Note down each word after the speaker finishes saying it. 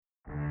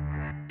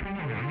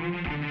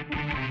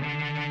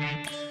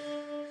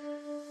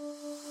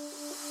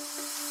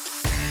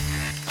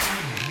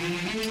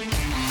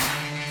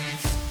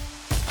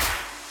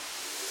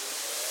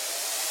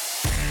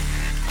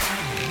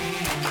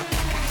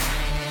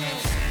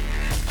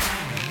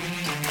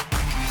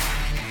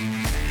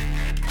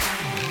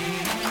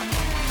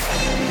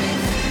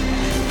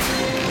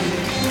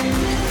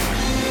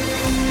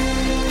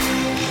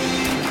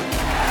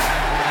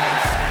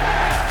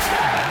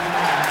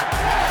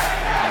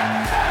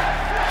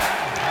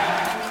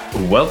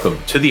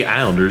Welcome to the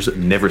Islanders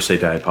Never Say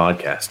Die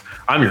podcast.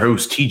 I'm your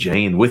host,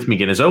 TJ, and with me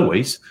again, as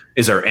always,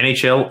 is our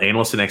NHL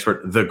analyst and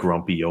expert, the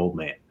Grumpy Old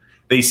Man.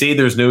 They say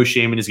there's no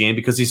shame in his game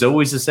because he's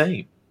always the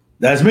same.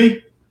 That's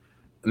me.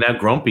 Now,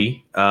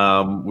 Grumpy,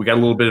 we got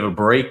a little bit of a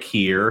break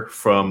here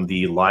from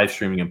the live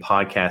streaming and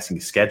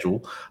podcasting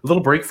schedule. A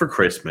little break for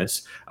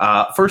Christmas.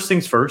 First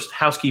things first,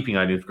 housekeeping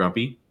items,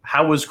 Grumpy.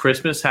 How was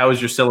Christmas? How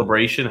was your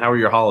celebration? How are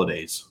your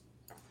holidays?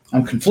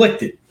 I'm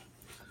conflicted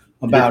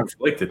about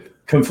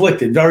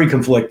conflicted, very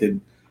conflicted.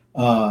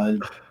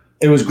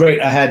 It was great.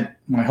 I had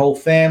my whole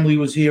family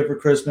was here for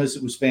Christmas.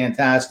 It was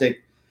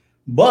fantastic,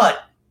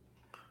 but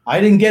I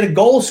didn't get a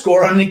goal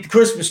scorer underneath the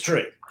Christmas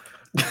tree.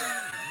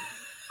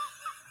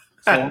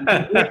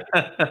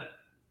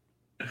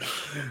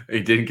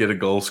 He didn't get a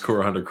goal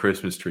scorer on a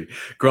Christmas tree.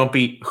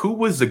 Grumpy, who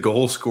was the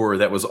goal scorer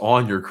that was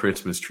on your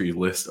Christmas tree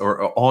list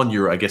or on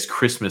your, I guess,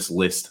 Christmas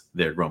list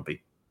there,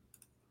 Grumpy?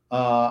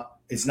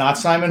 It's not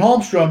Simon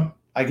Holmstrom.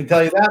 I can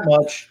tell you that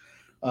much.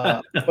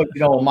 But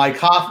Mike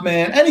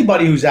Hoffman,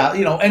 anybody who's out,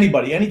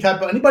 anybody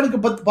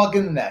could put the puck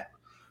in the net.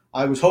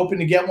 I was hoping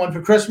to get one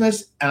for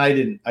Christmas, and I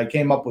didn't. I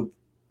came up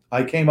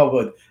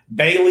with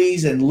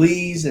Bailey's and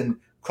Lee's and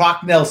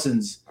Croc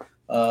Nelson's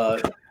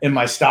in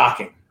my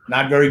stocking.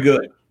 Not very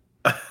good.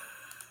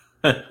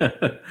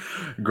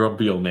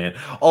 Grumpy old man.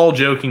 All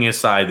joking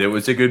aside, it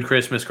was a good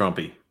Christmas,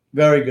 Grumpy.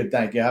 Very good,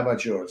 thank you. How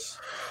about yours?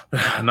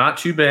 Not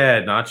too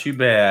bad.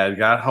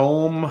 Got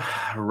home,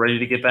 ready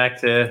to get back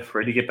to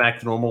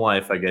normal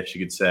life, I guess you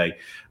could say.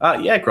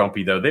 Yeah,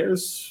 Grumpy though.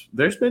 There's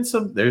been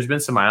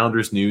some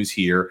Islanders news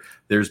here.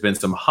 There's been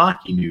some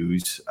hockey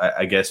news.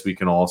 I guess we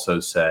can also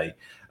say.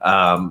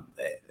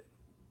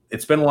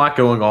 It's been a lot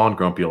going on,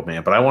 Grumpy old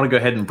man. But I want to go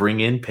ahead and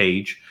bring in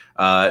Paige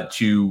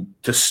to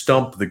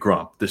stump the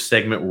Grump. The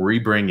segment where we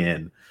bring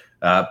in.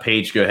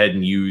 Paige, go ahead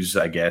and use,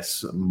 I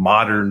guess,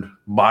 modern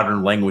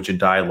language and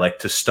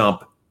dialect to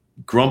stump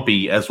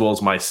Grumpy as well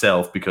as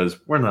myself, because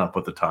we're not up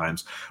with the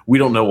times. We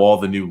don't know all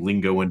the new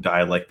lingo and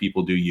dialect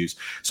people do use.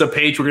 So,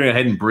 Paige, we're going to go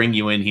ahead and bring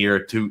you in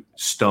here to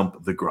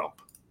stump the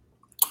Grump.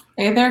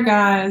 Hey there,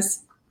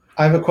 guys.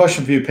 I have a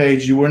question for you,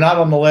 Paige. You were not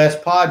on the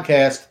last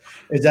podcast.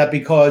 Is that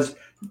because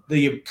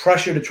the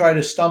pressure to try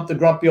to stump the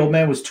grumpy old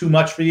man was too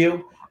much for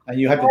you, and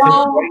you had to take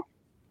a break?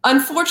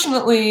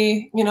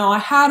 Unfortunately, I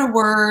had a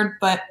word,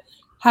 but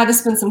had to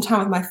spend some time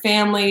with my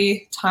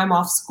family, time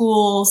off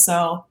school,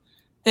 so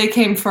they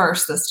came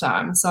first this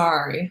time.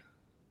 Sorry.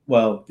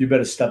 Well, you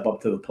better step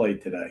up to the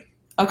plate today.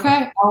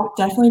 Okay, I'll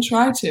definitely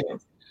try to.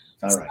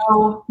 All right.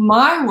 So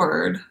my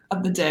word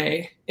of the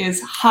day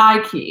is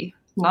high key.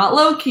 Not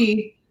low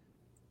key,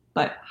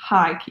 but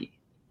high key.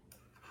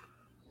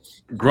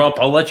 Grump,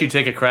 I'll let you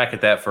take a crack at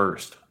that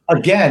first.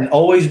 Again,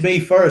 always me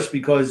first,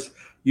 because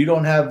you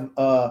don't have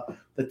the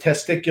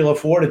testicular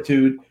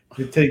fortitude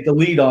to take the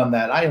lead on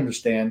that. I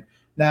understand.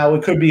 Now,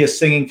 it could be a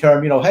singing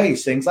term, hey,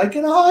 sings like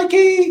in a high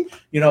key,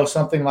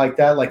 something like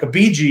that, like a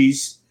Bee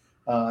Gees.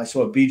 I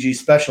saw a Bee Gees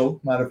special,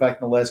 matter of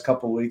fact, in the last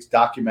couple of weeks,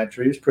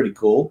 documentary. It was pretty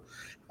cool.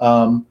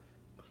 But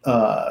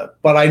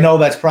I know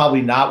that's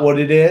probably not what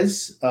it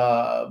is.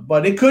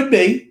 But it could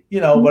be,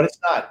 but it's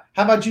not.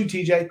 How about you,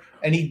 TJ?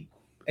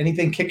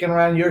 Anything kicking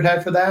around your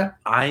head for that?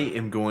 I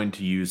am going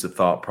to use the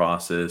thought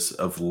process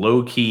of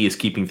low key is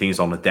keeping things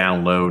on the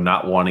down low,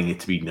 not wanting it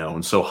to be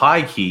known. So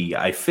high key,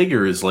 I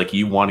figure, is like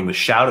you wanting to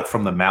shout it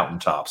from the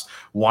mountaintops,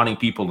 wanting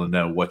people to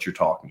know what you're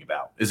talking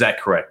about. Is that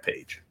correct,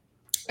 Paige?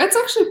 It's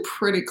actually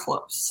pretty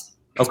close.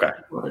 Okay.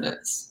 What it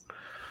is.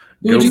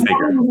 Go Would you figure.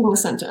 want to use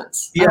a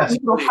sentence? Yes. I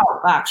think it'll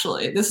help,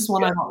 actually. This is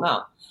one I don't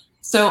know.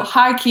 So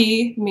high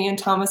key, me and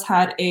Thomas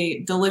had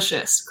a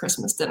delicious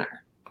Christmas dinner.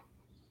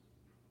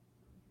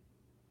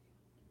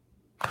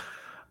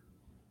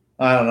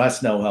 I don't know.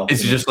 That's no help.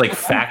 Is it just like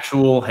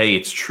factual? Hey,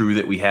 it's true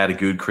that we had a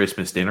good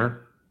Christmas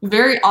dinner.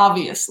 Very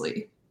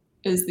obviously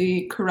is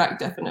the correct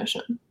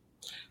definition.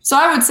 So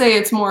I would say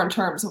it's more in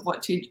terms of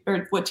what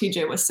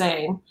TJ was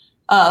saying,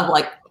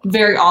 like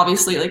very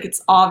obviously, like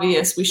it's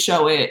obvious. We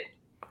show it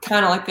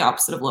kind of like the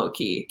opposite of low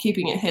key,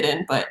 keeping it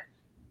hidden, but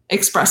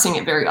expressing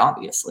it very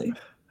obviously.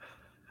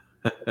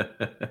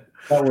 That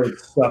word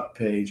sucked,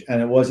 Paige,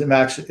 and it wasn't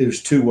actually. It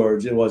was two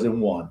words. It wasn't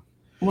one.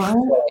 What?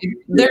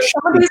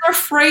 Some of these are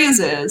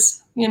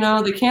phrases. They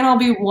can't all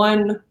be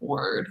one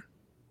word.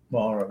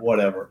 Well, all right,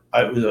 whatever.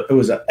 It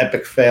was an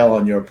epic fail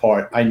on your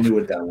part. I knew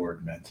what that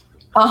word meant.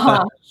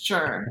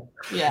 Sure.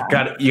 Yeah.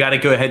 You got to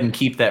go ahead and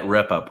keep that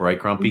rep up, right,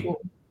 Grumpy?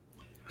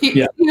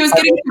 He was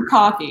getting too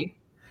cocky.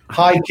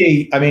 High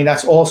key. I mean,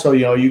 that's also,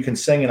 you can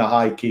sing in a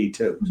high key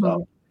too.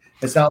 So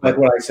it's not like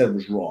what I said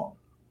was wrong.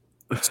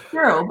 It's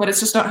true, but it's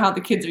just not how the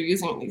kids are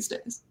using it these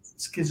days.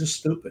 These kids are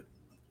stupid.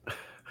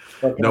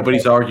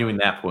 Nobody's arguing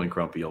that point,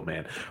 Grumpy old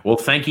man. Well,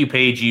 thank you,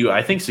 Paige. You,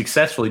 I think,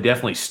 successfully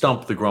definitely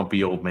stumped the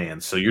Grumpy old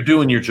man. So you're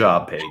doing your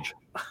job, Paige.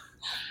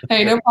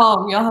 Hey, no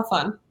problem. Y'all have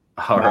fun.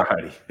 All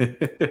righty.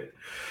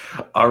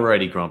 All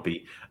righty,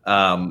 Grumpy.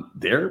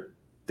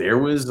 There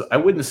was, I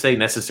wouldn't say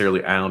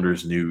necessarily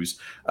Islanders news.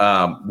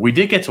 We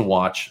did get to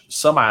watch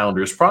some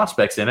Islanders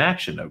prospects in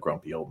action, though,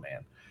 Grumpy old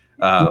man.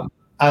 And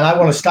I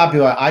want to stop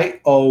you. I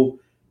owe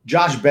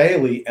Josh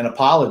Bailey an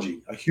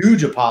apology, a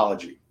huge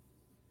apology.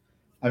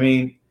 I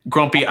mean,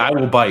 Grumpy, I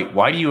will bite.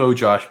 Why do you owe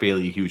Josh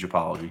Bailey a huge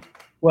apology?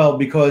 well,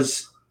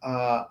 because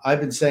I've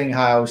been saying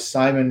how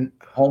Simon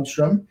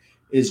Holmstrom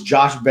is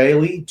Josh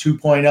Bailey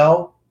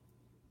 2.0.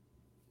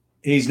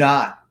 He's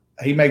not.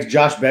 He makes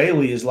Josh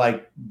Bailey is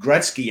like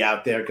Gretzky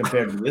out there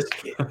compared to this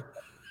kid.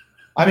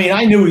 I mean,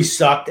 I knew he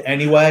sucked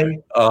anyway.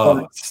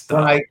 Oh,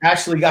 when I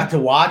actually got to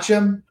watch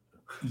him,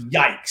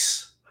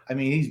 yikes! I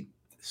mean, he's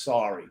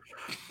sorry.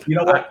 You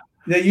know what?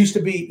 There used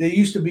to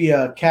be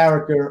a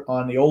character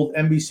on the old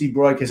NBC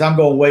broadcast. I'm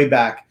going way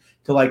back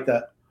to like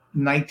the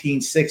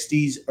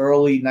 1960s,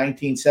 early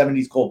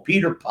 1970s, called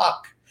Peter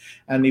Puck,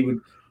 and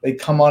they'd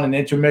come on an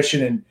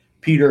intermission, and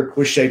Peter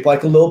was shaped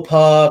like a little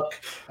puck,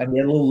 and he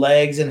had little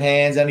legs and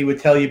hands, and he would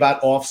tell you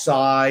about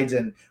offsides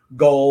and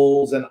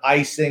goals and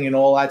icing and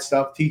all that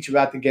stuff, teach you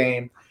about the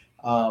game.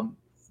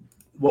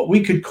 What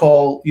we could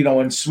call,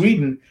 in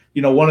Sweden,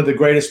 one of the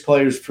greatest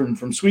players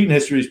from Sweden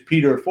history is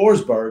Peter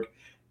Forsberg.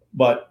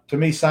 But to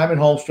me, Simon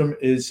Holmstrom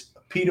is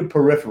Peter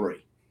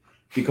Periphery,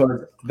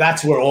 because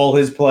that's where all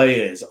his play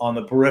is, on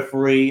the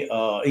periphery.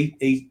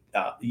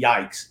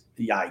 Yikes.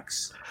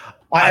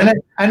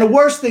 And the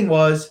worst thing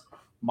was,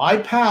 my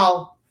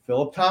pal,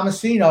 Philip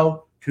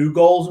Tomasino, 2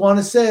 goals, 1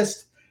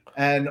 assist.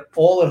 And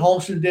all that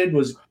Holmstrom did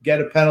was get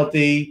a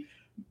penalty.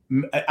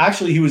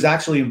 Actually, he was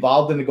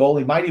involved in the goal.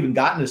 He might even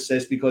gotten an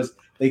assist because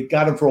they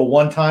got him for a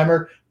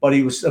one-timer. But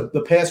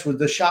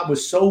the shot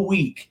was so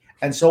weak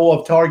and so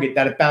off target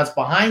that it bounced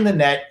behind the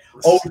net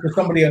over to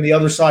somebody on the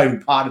other side who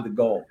potted the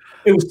goal.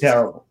 It was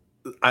terrible.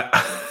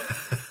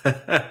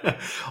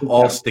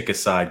 All stick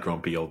aside,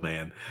 grumpy old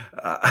man.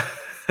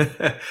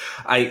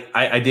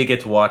 I did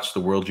get to watch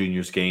the World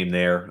Juniors game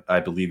there. I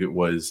believe it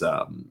was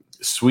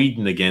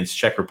Sweden against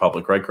Czech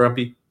Republic, right,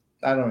 Grumpy?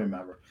 I don't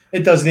remember. It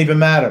doesn't even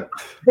matter.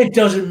 It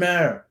doesn't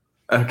matter.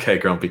 Okay,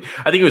 Grumpy.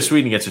 I think it was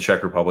Sweden against the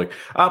Czech Republic.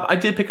 I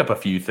did pick up a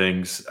few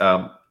things,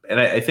 and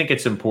I think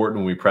it's important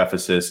when we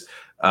preface this.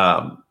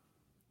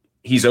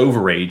 He's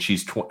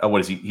overage.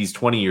 What is he? He's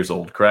 20 years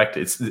old, correct?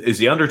 Is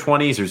he under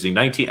 20s or is he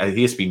 19?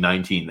 He has to be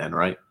 19 then,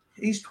 right?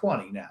 He's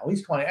 20 now.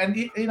 He's 20.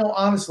 And,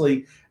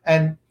 honestly,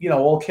 and,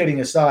 all kidding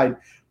aside,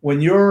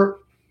 when you're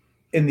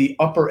in the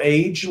upper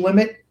age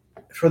limit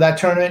for that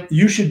tournament,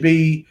 you should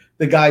be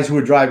the guys who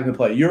are driving the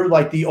play. You're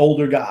like the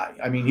older guy.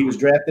 I mean, he was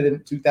drafted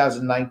in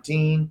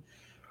 2019,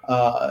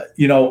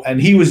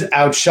 and he was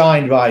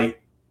outshined by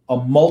a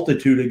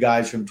multitude of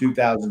guys from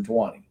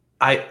 2020.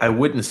 I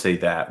wouldn't say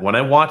that. When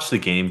I watched the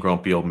game,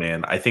 Grumpy Old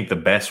Man, I think the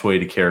best way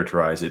to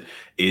characterize it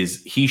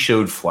is he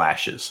showed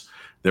flashes.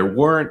 There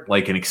weren't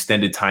like an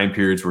extended time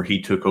periods where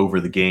he took over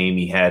the game.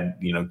 He had,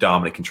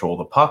 dominant control of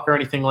the puck or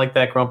anything like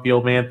that, Grumpy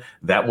Old Man.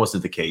 That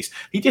wasn't the case.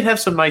 He did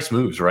have some nice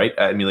moves, right?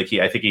 I mean,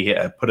 I think he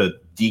put a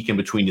deke in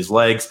between his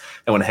legs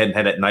and went ahead and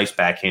had that nice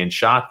backhand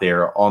shot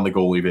there on the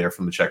goalie there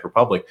from the Czech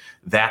Republic.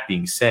 That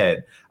being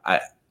said, I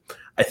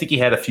think he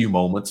had a few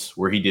moments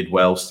where he did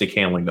well stick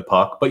handling the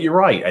puck. But you're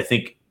right. I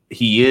think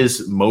he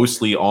is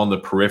mostly on the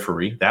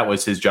periphery. That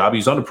was his job. He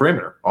was on the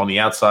perimeter, on the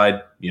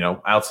outside,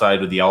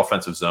 outside of the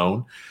offensive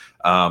zone.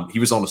 He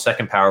was on the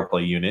second power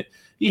play unit.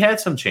 He had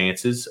some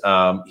chances.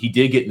 He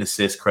did get an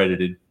assist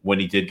credited when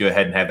he did go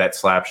ahead and have that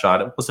slap shot.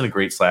 It wasn't a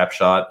great slap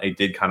shot. It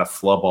did kind of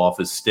flub off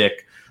his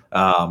stick.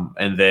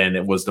 And then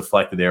it was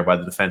deflected there by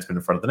the defenseman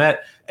in front of the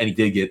net. And he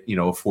did get,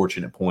 a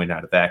fortunate point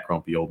out of that,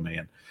 Grumpy Old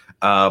Man.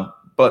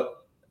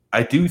 But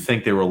I do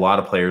think there were a lot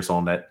of players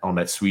on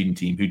that Sweden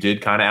team who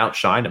did kind of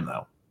outshine him,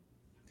 though.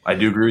 I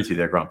do agree with you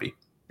there, Grumpy.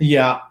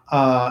 Yeah,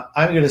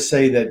 I'm going to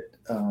say that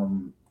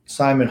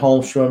Simon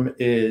Holmstrom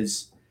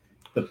is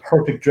the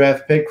perfect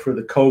draft pick for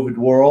the COVID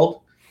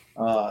world.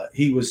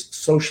 He was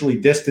socially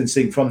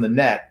distancing from the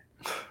net.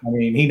 I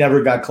mean, he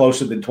never got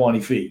closer than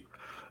 20 feet.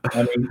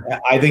 I mean,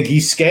 I think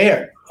he's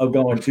scared of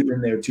going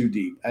in there too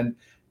deep. And,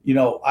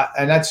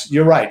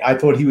 you're right. I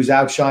thought he was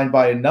outshined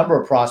by a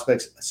number of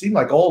prospects. It seemed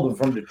like all of them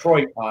from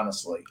Detroit,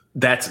 honestly.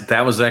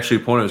 That was actually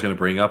a point I was going to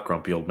bring up,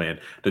 Grumpy Old Man.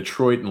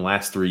 Detroit in the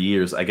last 3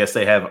 years, I guess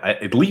they have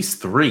at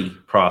least 3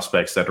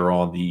 prospects that are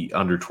on the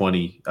under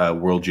 20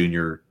 World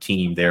Junior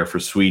team there for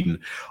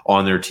Sweden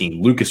on their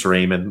team. Lucas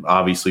Raymond,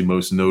 obviously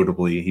most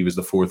notably, he was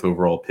the 4th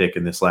overall pick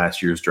in this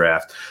last year's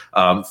draft.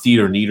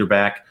 Theodor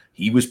Niederbach,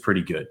 he was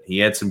pretty good. He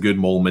had some good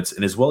moments.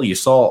 And as well, you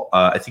saw,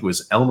 I think it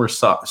was Elmer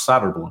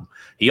Soderblom.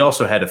 He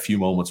also had a few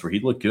moments where he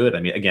looked good.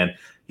 I mean, again,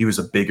 he was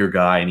a bigger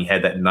guy and he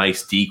had that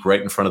nice deke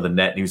right in front of the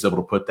net and he was able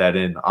to put that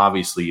in.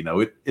 Obviously,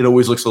 it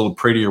always looks a little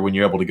prettier when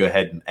you're able to go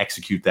ahead and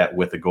execute that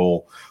with a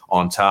goal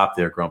on top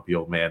there, Grumpy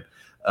Old Man.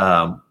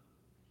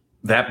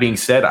 That being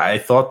said, I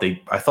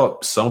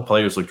thought some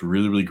players looked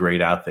really, really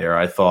great out there.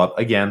 I thought,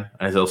 again,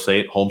 as I'll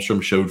say it,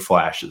 Holmstrom showed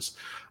flashes.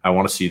 I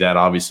want to see that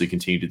obviously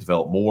continue to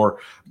develop more.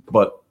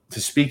 But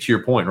to speak to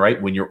your point, right,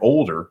 when you're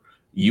older,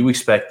 you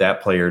expect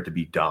that player to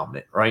be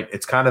dominant, right?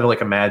 It's kind of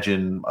like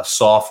imagine a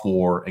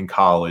sophomore in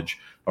college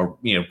or,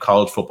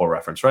 college football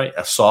reference, right?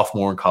 A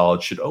sophomore in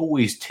college should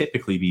always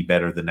typically be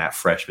better than that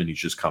freshman who's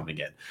just coming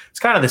in. It's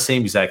kind of the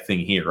same exact thing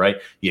here, right?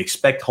 You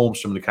expect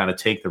Holmstrom to kind of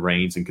take the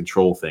reins and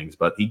control things,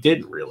 but he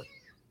didn't really.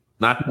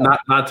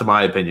 Not to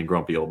my opinion,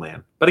 grumpy old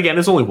man. But again,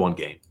 it's only one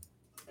game.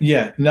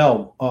 Yeah,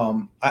 no.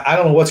 I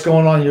don't know what's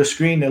going on your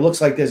screen. It looks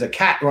like there's a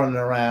cat running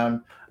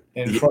around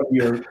in front of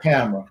your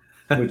camera.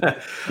 Which,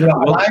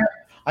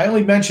 I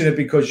only mention it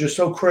because you're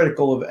so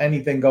critical of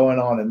anything going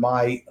on in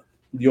my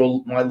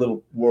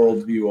little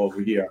worldview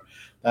over here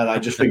that I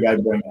just figured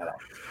I'd bring that up.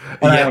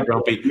 Yeah,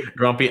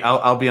 Grumpy.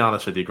 I'll be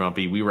honest with you,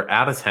 Grumpy. We were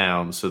out of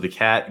town, so the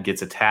cat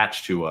gets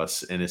attached to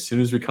us, and as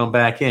soon as we come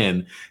back in,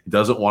 it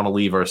doesn't want to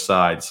leave our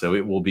side. So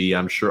it will be,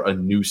 I'm sure, a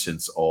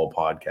nuisance all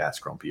podcast,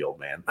 Grumpy old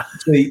man.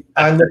 See,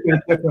 I look at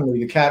it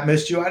differently. The cat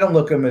missed you. I don't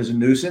look at him as a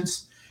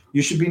nuisance.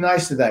 You should be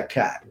nice to that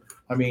cat.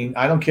 I mean,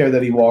 I don't care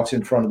that he walks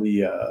in front of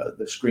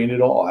the screen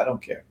at all. I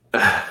don't care.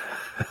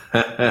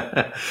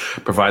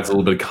 Provides a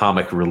little bit of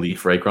comic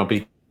relief, right,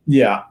 Grumpy?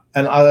 Yeah,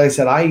 and like I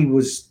said, I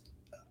was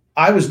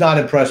not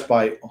impressed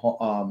by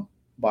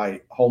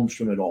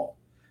Holmstrom at all.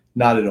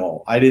 Not at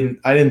all. I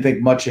didn't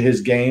think much of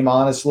his game,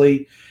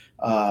 honestly.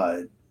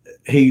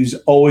 He's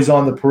always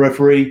on the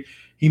periphery.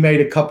 He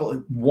made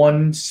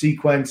one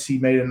sequence. He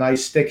made a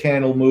nice stick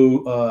handle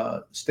move,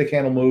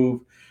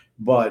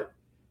 but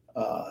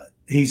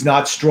he's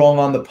not strong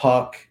on the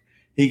puck.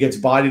 He gets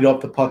bodied off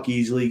the puck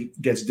easily.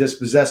 Gets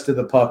dispossessed of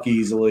the puck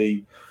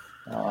easily.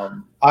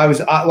 I was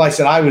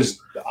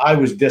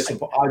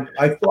disappointed.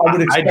 I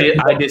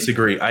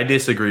disagree. I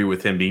disagree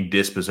with him being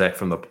dispossessed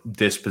from the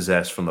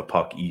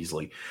puck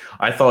easily.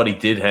 I thought he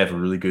did have a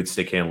really good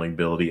stick handling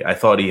ability. I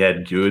thought he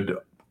had good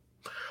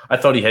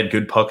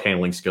puck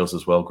handling skills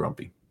as well,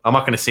 Grumpy. I'm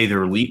not going to say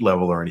they're elite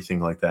level or anything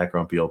like that,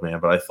 Grumpy old man,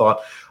 but I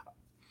thought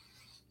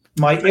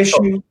my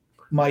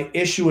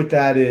issue with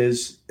that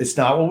is it's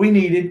not what we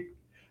needed.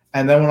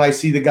 And then when I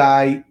see the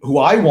guy who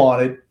I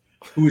wanted,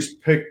 who's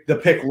picked the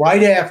pick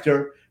right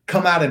after,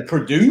 come out and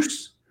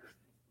produce,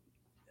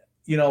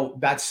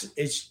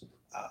 it's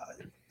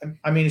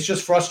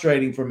just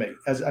frustrating for me.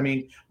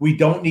 We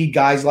don't need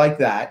guys like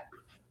that.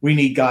 We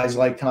need guys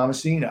like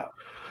Tomasino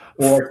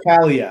or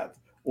Kaliev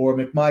or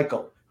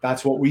McMichael.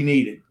 That's what we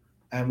needed.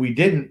 And we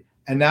didn't.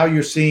 And now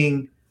you're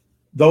seeing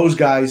those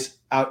guys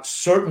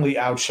certainly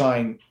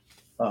outshine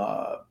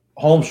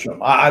Holmstrom.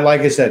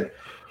 Like I said,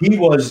 he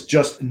was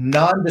just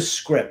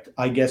nondescript,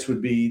 I guess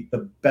would be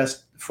the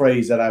best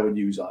phrase that I would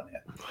use on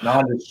him.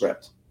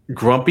 Nondescript.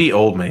 Grumpy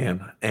old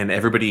man, and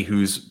everybody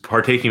who's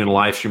partaking in the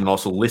live stream and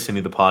also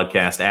listening to the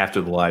podcast after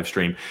the live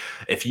stream,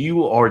 if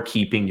you are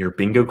keeping your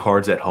bingo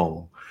cards at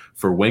home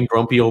for when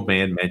Grumpy old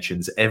man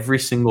mentions every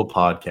single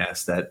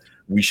podcast that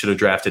we should have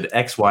drafted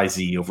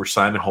XYZ over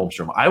Simon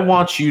Holmstrom, I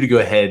want you to go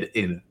ahead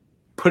and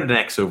put an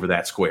X over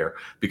that square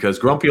because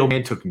Grumpy old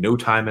man took no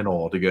time at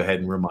all to go ahead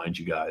and remind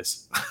you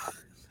guys.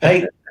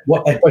 Hey,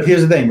 but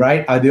here's the thing,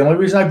 right? The only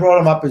reason I brought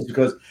him up is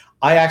because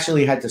I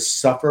actually had to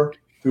suffer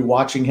through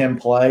watching him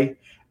play.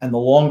 And the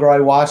longer I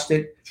watched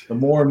it, the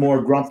more and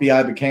more grumpy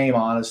I became,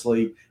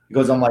 honestly,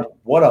 because I'm like,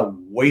 what a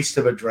waste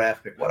of a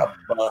draft pick. What a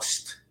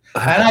bust.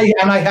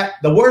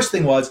 The worst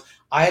thing was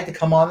I had to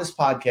come on this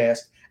podcast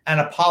and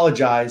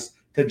apologize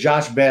to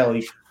Josh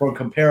Bailey for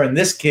comparing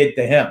this kid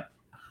to him.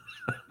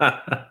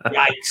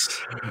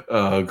 Yikes.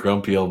 Oh,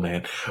 grumpy old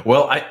man.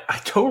 Well, I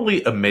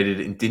totally omitted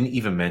and didn't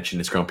even mention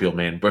this grumpy old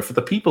man. But for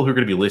the people who are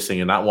going to be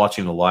listening and not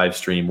watching the live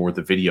stream or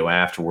the video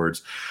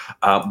afterwards,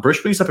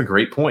 Brish brings up a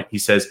great point. He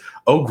says,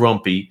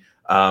 Grumpy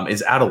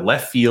is out of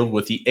left field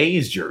with the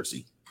A's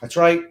jersey. That's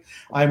right.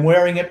 I'm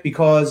wearing it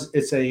because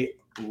it's a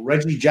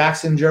Reggie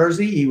Jackson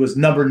jersey. He was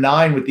number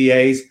 9 with the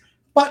A's.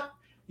 But,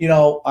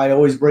 I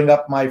always bring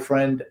up my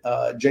friend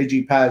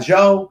J.G.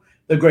 Pageau,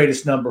 the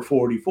greatest number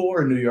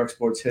 44 in New York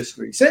sports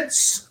history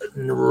since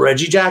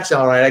Reggie Jackson.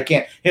 All right,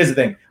 here's the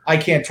thing. I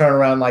can't turn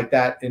around like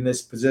that in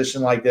this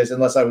position like this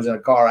unless I was in a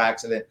car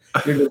accident.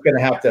 You're just going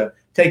to have to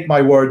take my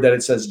word that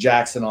it says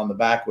Jackson on the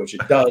back, which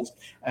it does.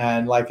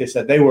 And like I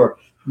said, they were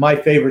my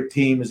favorite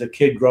team as a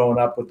kid growing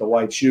up with the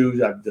white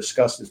shoes. I've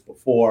discussed this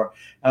before.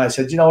 And I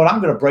said, you know what? I'm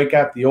going to break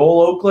out the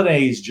old Oakland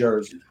A's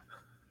jersey.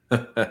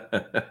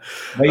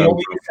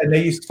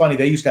 They used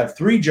to have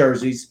 3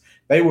 jerseys.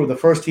 They were the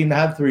first team to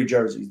have 3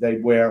 jerseys.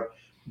 They'd wear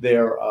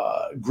their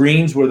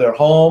greens were their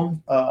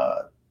home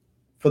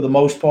for the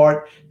most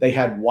part. They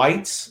had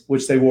whites,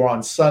 which they wore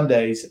on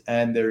Sundays,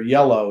 and their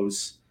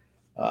yellows.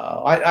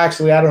 I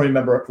don't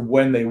remember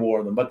when they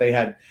wore them, but they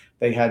had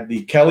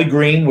the Kelly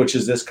green, which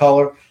is this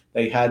color.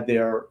 They had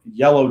their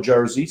yellow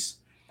jerseys,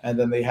 and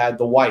then they had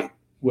the white,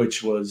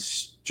 which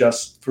was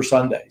just for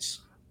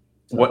Sundays.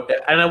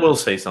 And I will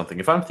say something.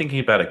 If I'm thinking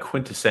about a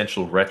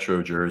quintessential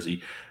retro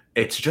jersey,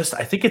 I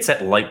think it's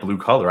that light blue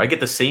color. I get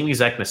the same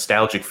exact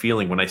nostalgic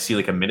feeling when I see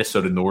like a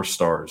Minnesota North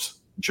Stars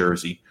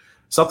jersey,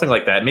 something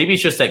like that. Maybe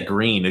it's just that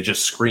green. It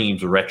just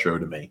screams retro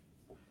to me.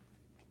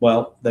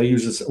 Well, they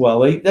use this. Well,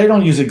 they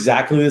don't use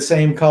exactly the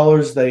same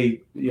colors.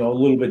 They, a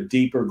little bit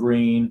deeper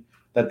green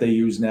that they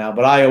use now.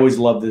 But I always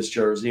love this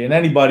jersey. And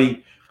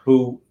anybody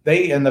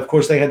and of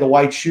course they had the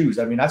white shoes.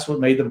 I mean, that's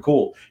what made them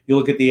cool. You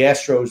look at the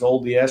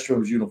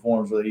Astros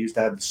uniforms where they used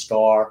to have the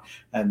star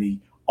and the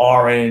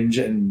orange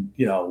and,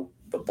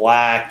 the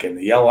black and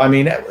the yellow. I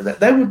mean,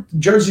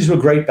 jerseys were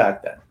great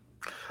back then.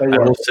 I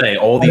will say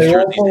all these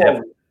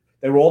jerseys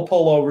they were all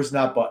pullovers,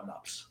 not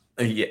button-ups.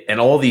 Yeah, and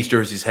all these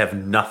jerseys have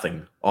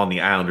nothing on the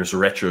Islanders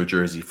retro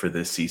jersey for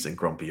this season,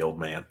 grumpy old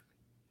man.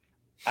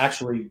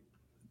 Actually,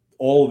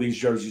 all of these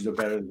jerseys are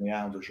better than the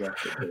Islanders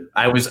retro.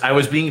 I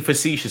was being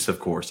facetious, of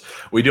course.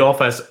 We do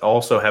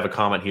also have a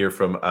comment here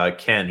from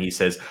Ken. He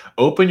says,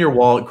 "Open your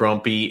wallet,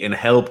 Grumpy, and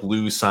help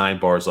Lou sign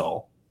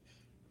Barzal."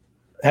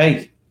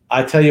 Hey,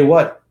 I tell you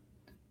what,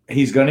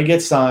 he's going to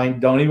get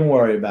signed. Don't even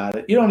worry about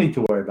it. You don't need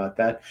to worry about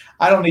that.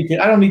 I don't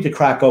need to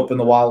crack open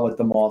the wallet, let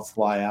the moths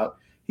fly out.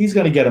 He's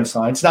going to get him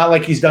signed. It's not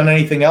like he's done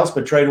anything else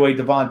but trade away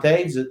Devon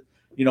Toews,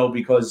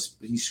 because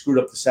he screwed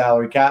up the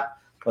salary cap.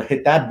 But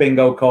hit that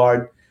bingo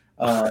card.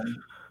 Oh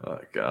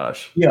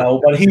gosh.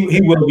 But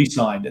he will be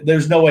signed.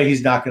 There's no way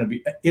he's not going to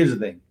be. Here's the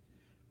thing.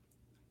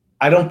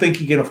 I don't think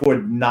he can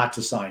afford not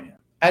to sign him,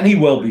 and he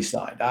will be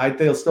signed.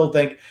 I still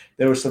think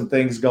there were some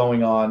things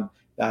going on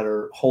that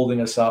are holding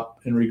us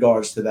up in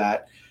regards to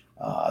that.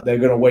 They're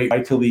going to wait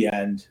right till the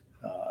end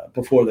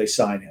before they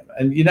sign him.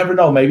 And you never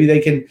know. Maybe they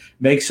can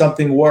make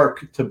something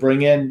work to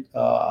bring in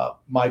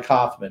Mike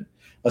Hoffman,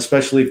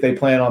 especially if they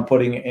plan on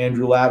putting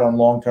Andrew Ladd on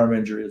long-term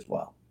injury as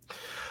well.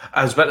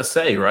 I was about to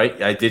say,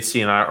 right? I did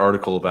see an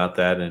article about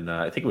that, and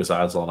I think it was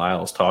Odds on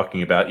Isles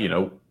talking about,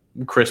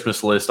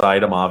 Christmas list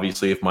item,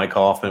 obviously, if Mike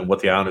Hoffman, what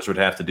the Islanders would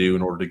have to do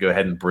in order to go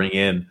ahead and bring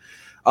in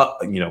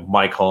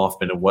Mike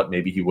Hoffman and what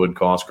maybe he would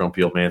cost,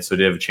 grumpy old man. So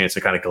they have a chance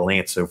to kind of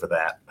glance over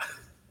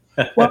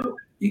that. Well,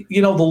 the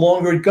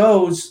longer it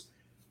goes,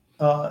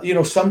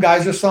 some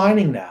guys are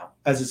signing now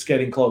as it's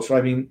getting closer.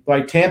 I mean,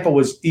 right, Tampa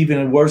was even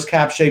in worse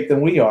cap shape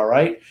than we are,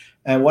 right?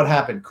 And what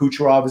happened?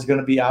 Kucherov is going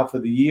to be out for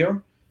the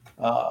year.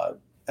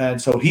 And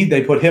so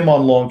they put him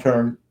on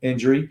long-term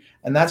injury,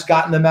 and that's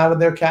gotten them out of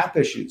their cap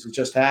issues. It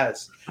just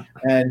has.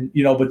 And,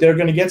 but they're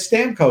going to get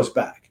Stamkos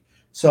back.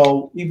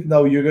 So even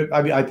though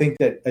I think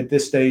that at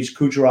this stage,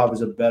 Kucherov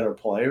is a better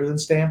player than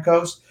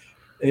Stamkos.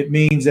 It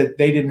means that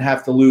they didn't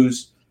have to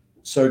lose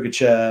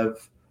Sergachev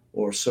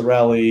or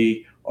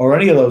Cirelli or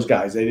any of those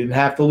guys. They didn't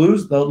have to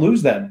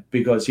lose them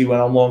because he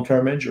went on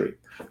long-term injury.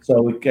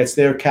 So it gets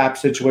their cap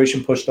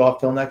situation pushed off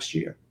till next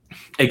year.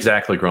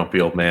 Exactly,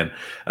 grumpy old man.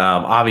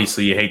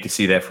 Obviously, you hate to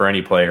see that for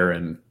any player,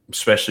 and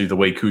especially the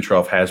way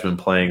Kucherov has been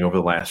playing over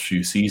the last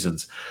few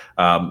seasons.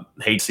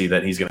 Hate to see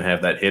that he's going to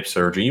have that hip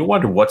surgery. You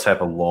wonder what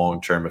type of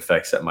long-term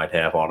effects that might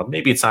have on him.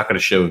 Maybe it's not going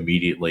to show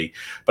immediately,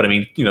 but I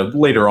mean,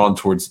 later on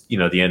towards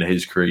the end of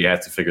his career, you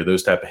have to figure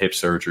those type of hip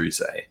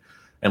surgeries,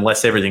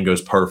 unless everything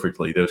goes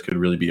perfectly, those could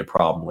really be a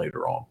problem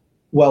later on.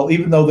 Well,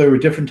 even though they were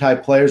different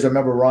type players, I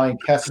remember Ryan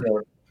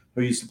Kessler,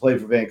 who used to play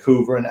for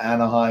Vancouver and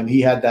Anaheim. He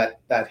had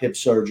that hip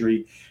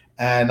surgery,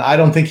 and I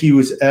don't think he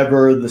was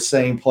ever the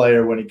same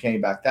player when he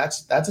came back.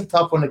 That's a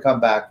tough one to come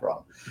back from.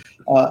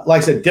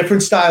 Like I said,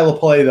 different style of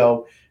play,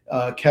 though.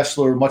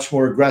 Kessler, much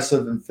more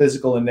aggressive and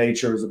physical in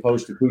nature as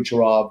opposed to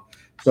Kucherov.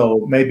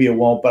 So maybe it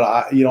won't, but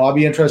I'll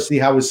be interested to see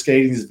how his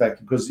skating is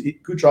affected because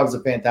Kucherov is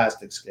a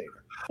fantastic skater.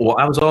 Well,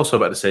 I was also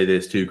about to say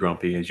this too,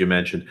 Grumpy, as you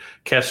mentioned.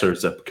 Kessler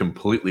is a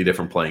completely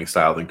different playing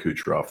style than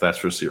Kucherov.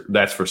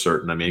 That's for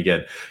certain. I mean,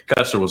 again,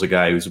 Kessler was a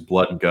guy who's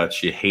blood and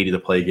guts. You hated to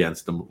play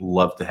against him.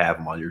 Loved to have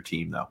him on your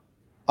team, though.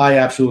 I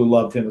absolutely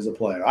loved him as a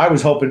player. I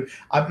was hoping.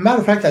 Matter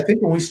of fact, I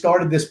think when we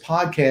started this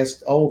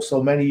podcast,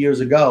 so many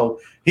years ago,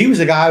 he was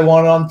a guy I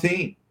wanted on the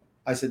team.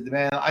 I said,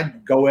 man,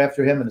 I'd go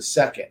after him in a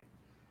second.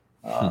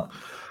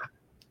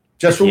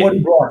 Just for what he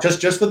brought,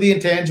 just for the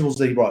intangibles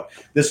that he brought.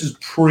 This is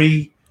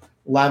pre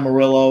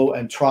Lamoriello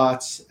and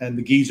Trotz and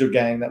the Geezer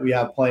gang that we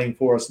have playing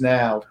for us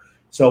now.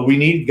 So we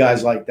need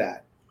guys like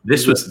that.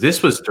 This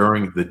was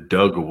during the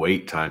Doug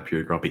Waite time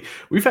period, Grumpy.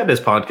 We've had this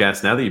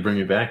podcast, now that you bring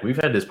it back, we've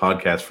had this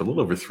podcast for a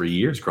little over 3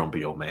 years,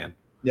 Grumpy old man.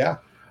 Yeah.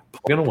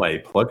 Plugging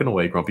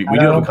away, Grumpy. We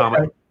do have a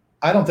comment.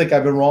 I don't think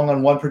I've been wrong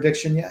on one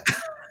prediction yet.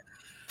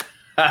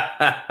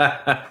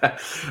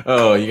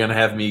 Oh, you're gonna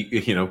have me,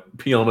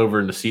 peeling over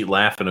in the seat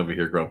laughing over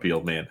here, grumpy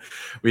old man.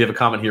 We have a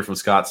comment here from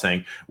Scott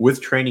saying,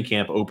 with training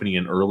camp opening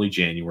in early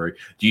January,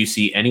 do you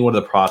see any one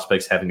of the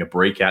prospects having a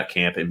breakout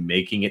camp and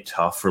making it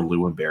tough for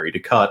Lou and Barry to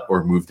cut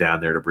or move down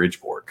there to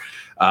Bridgeport?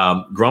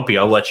 Grumpy,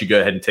 I'll let you go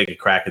ahead and take a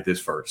crack at this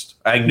first.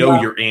 I know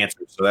your answer,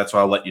 so that's why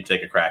I'll let you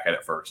take a crack at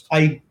it first.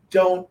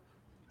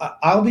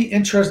 I'll be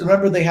interested.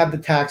 Remember, they have the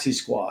taxi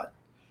squad,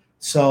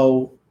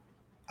 so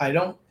I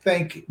don't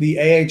think the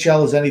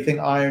AHL has anything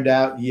ironed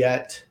out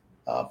yet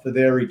for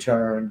their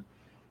return.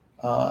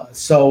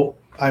 So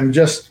I'm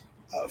just,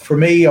 for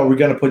me, are we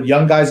going to put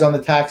young guys on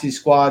the taxi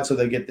squad so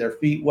they get their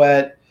feet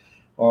wet?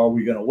 Or are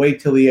we going to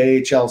wait till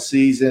the AHL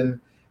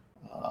season?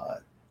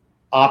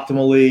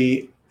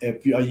 Optimally,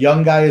 if a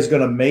young guy is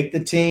going to make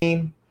the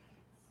team,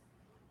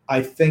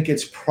 I think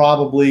it's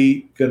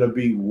probably going to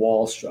be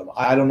Wahlstrom.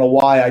 I don't know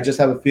why. I just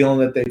have a feeling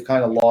that they've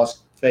kind of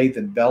lost faith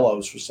in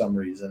Bellows for some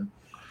reason.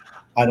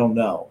 I don't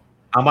know.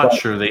 I'm not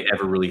sure they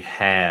ever really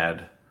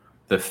had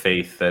the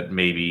faith that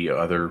maybe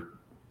other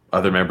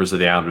members of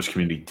the Islanders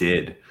community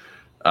did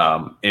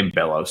in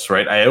Bellows,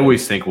 right? I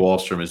always think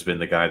Wahlstrom has been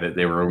the guy that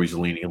they were always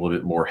leaning a little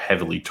bit more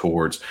heavily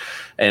towards.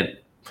 And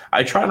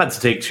I try not to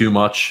take too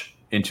much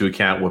into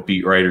account what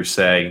beat writers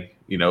say,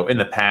 in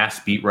the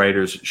past, beat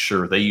writers,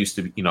 sure, they used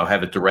to,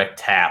 have a direct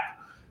tap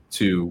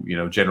to,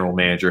 general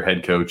manager,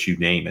 head coach, you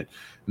name it.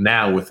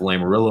 Now with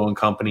Lamoriello and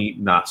company,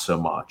 not so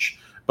much.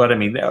 But I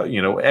mean,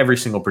 every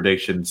single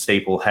prediction,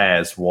 Staple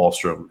has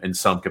Wahlstrom in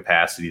some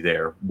capacity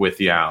there with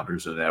the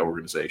Islanders in that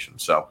organization.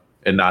 So,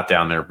 and not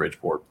down there at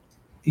Bridgeport.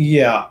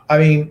 Yeah, I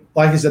mean,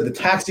 like I said, the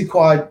taxi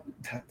quad.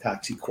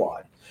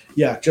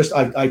 Yeah,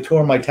 I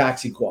tore my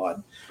taxi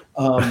quad.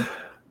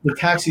 The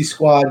taxi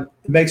squad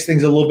makes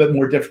things a little bit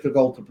more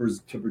difficult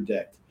to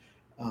predict.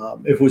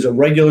 If it was a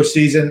regular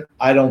season,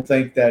 I don't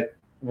think that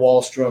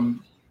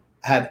Wahlstrom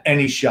had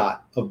any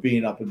shot of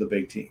being up with the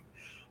big team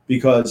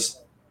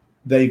because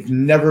they've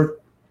never,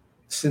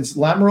 since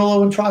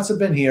Lamoriello and Trotz have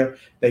been here,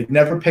 they've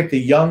never picked a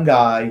young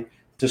guy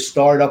to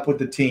start up with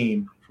the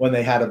team when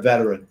they had a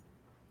veteran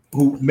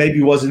who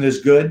maybe wasn't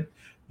as good,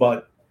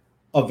 but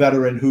a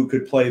veteran who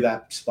could play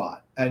that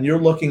spot. And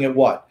you're looking at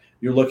what?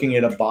 You're looking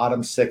at a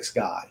bottom six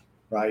guy,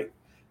 right?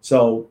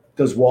 So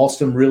does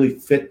Wahlstrom really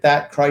fit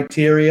that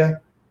criteria?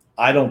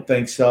 I don't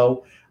think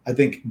so. I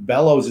think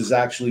Bellows is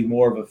actually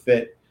more of a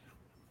fit,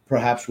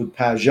 perhaps with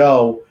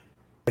Pageau.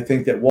 I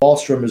think that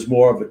Wahlstrom is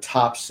more of a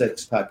top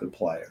six type of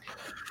player.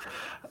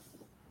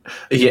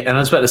 Yeah, and I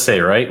was about to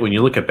say, right, when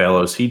you look at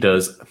Bellows, he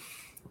does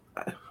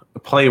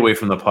play away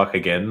from the puck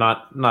again.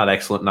 Not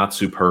excellent, not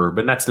superb,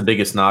 and that's the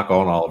biggest knock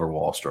on Oliver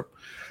Wahlstrom.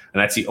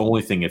 And that's the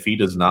only thing. If he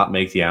does not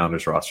make the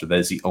Islanders roster, that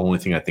is the only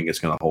thing I think is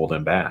going to hold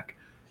him back.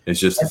 It's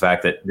just the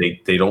fact that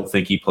they don't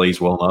think he plays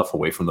well enough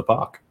away from the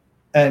puck.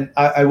 And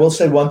I will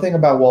say one thing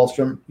about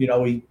Wahlstrom.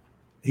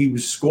 He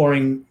was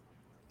scoring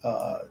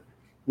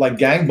like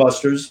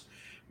gangbusters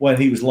when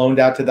he was loaned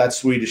out to that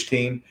Swedish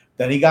team.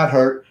 Then he got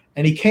hurt,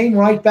 and he came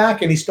right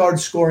back, and he started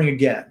scoring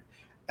again.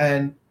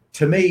 And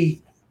to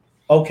me,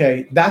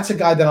 okay, that's a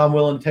guy that I'm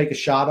willing to take a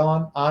shot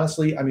on,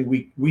 honestly. I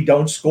mean, we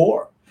don't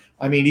score.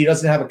 I mean, he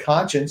doesn't have a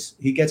conscience.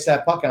 He gets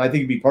that puck, and I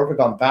think he'd be perfect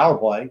on power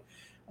play.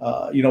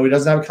 He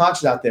doesn't have a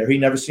conscience out there. He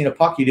never seen a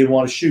puck he didn't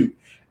want to shoot.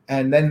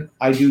 And then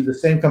I do the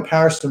same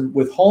comparison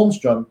with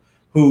Holmstrom,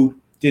 who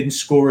didn't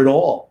score at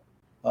all.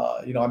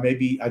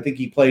 I think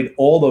he played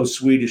all those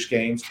Swedish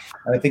games,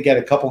 and I think he had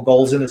a couple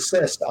goals and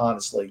assists,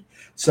 honestly.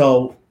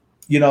 So,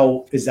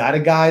 is that a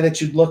guy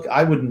that you'd look?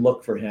 I wouldn't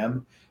look for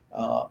him.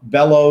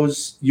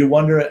 Bellows, you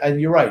wonder,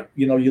 and you're right.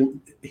 You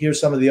hear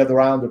some of the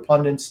other Islander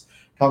pundits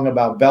talking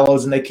about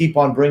Bellows, and they keep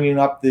on bringing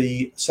up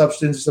the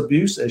substance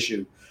abuse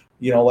issue,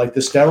 like the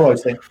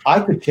steroids thing. I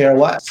could care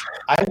less.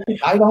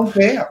 I don't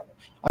care.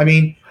 I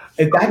mean,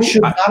 that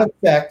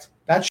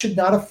should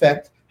not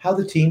affect how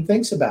the team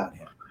thinks about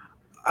him.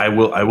 I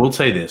will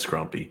say this,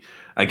 Grumpy.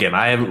 Again,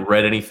 I haven't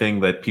read anything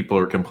that people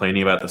are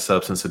complaining about the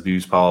substance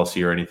abuse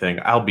policy or anything.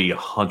 I'll be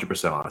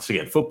 100% honest.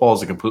 Again, football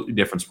is a completely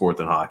different sport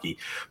than hockey,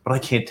 but I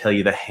can't tell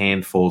you the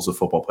handfuls of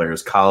football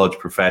players, college,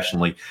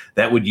 professionally,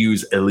 that would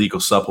use illegal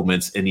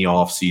supplements in the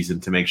off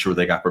season to make sure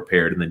they got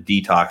prepared and then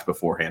detox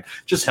beforehand.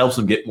 Just helps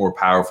them get more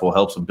powerful,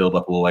 helps them build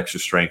up a little extra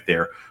strength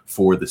there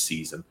for the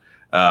season.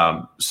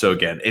 So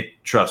again,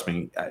 trust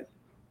me,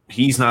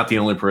 he's not the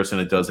only person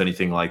that does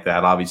anything like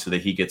that. Obviously,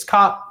 that he gets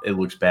caught, it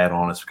looks bad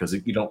on us because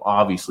you don't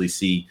obviously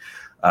see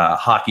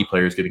hockey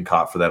players getting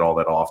caught for that all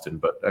that often.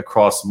 But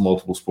across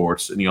multiple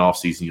sports in the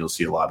offseason, you'll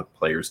see a lot of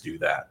players do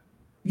that.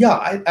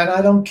 Yeah,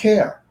 I don't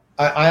care.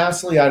 I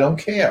honestly, I don't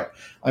care.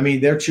 I mean,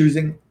 they're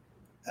choosing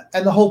 –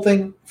 and the whole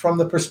thing from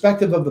the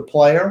perspective of the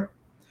player,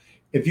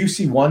 if you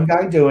see one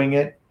guy doing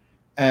it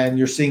and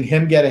you're seeing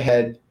him get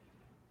ahead –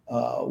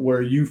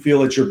 where you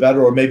feel that you're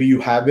better, or maybe you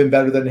have been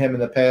better than him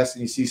in the past,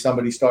 and you see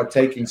somebody start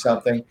taking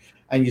something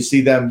and you see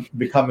them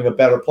becoming a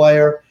better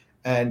player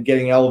and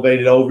getting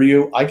elevated over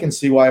you, I can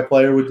see why a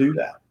player would do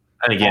that.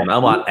 And again,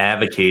 I'm not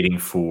advocating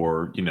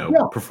for,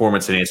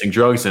 performance-enhancing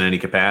drugs in any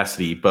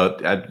capacity,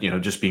 but,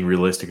 just being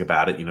realistic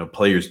about it,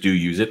 players do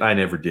use it. I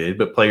never did,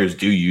 but players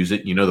do use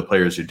it. The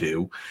players who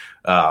do.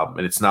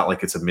 And it's not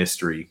like it's a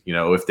mystery,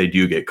 if they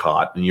do get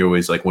caught. And you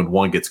always, like, when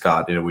one gets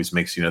caught, it always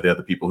makes, the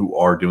other people who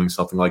are doing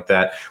something like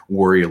that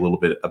worry a little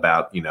bit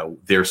about,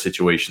 their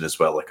situation as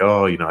well. Like,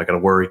 oh, I got to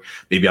worry.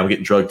 Maybe I'm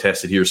getting drug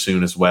tested here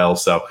soon as well.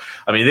 So,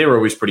 I mean, they were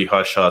always pretty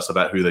hush-hush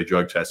about who they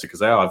drug tested because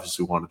they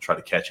obviously wanted to try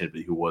to catch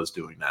anybody who was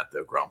doing that,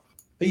 though, Grump.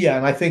 Yeah,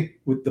 and I think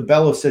with the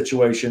Bellows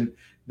situation,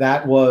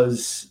 that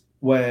was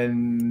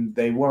when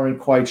they weren't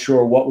quite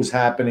sure what was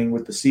happening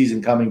with the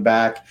season coming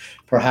back.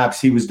 Perhaps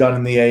he was done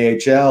in the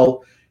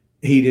AHL.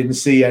 He didn't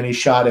see any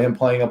shot of him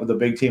playing up with the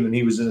big team, and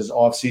he was in his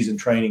off-season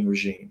training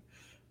regime.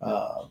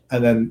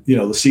 And then,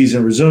 the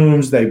season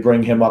resumes. They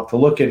bring him up to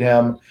look at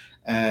him,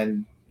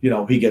 and,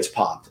 he gets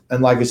popped.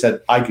 And like I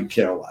said, I could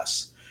care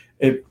less.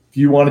 If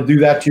you want to do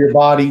that to your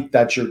body,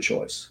 that's your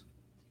choice.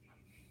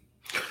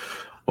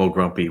 Well,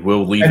 Grumpy,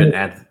 we'll leave it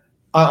at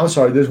 – I'm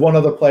sorry. There's one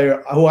other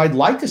player who I'd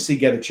like to see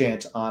get a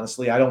chance,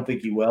 honestly. I don't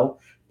think he will,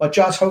 but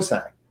Josh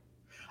Hosang.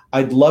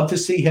 I'd love to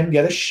see him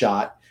get a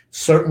shot,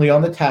 certainly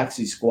on the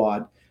taxi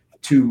squad,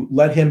 to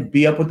let him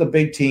be up with the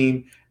big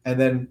team. And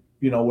then,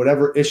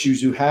 whatever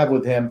issues you have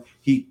with him,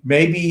 he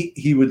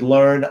would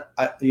learn,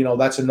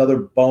 that's another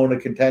bone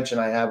of contention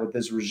I have with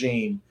this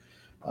regime.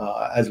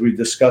 as we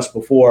discussed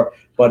before.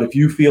 But if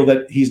you feel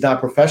that he's not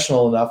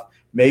professional enough,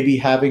 maybe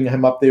having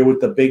him up there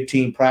with the big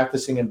team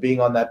practicing and being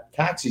on that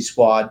taxi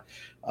squad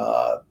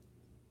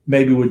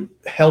maybe would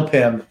help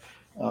him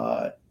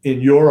in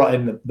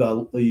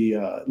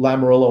the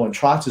Lamoriello and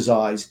Trotz's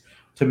eyes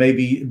to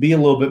maybe be a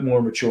little bit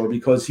more mature,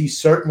 because he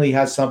certainly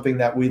has something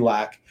that we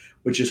lack,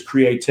 which is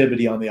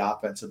creativity on the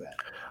offensive end.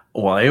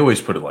 Well, I always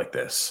put it like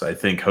this. I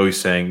think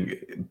Ho-Sang,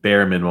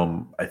 bare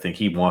minimum, I think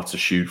he wants to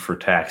shoot for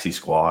taxi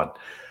squad.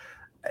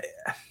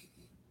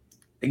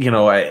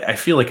 I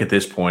feel like at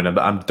this point,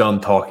 I'm done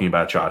talking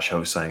about Josh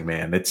Ho-Sang,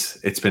 man.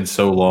 It's been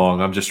so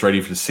long. I'm just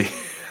ready to see.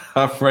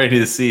 I'm ready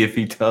to see if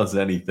he does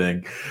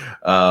anything.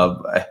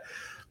 But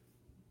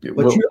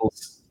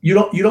you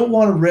don't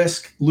want to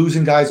risk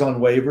losing guys on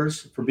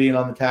waivers for being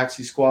on the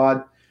taxi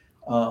squad.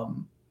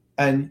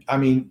 And I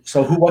mean,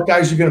 so what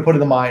guys are you going to put in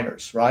the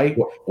minors, right?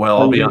 Well,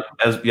 I'll be honest.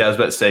 I was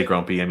about to say,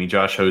 Grumpy. I mean,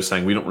 Josh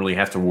Ho-Sang, we don't really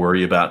have to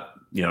worry about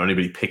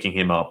anybody picking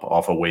him up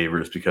off of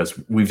waivers, because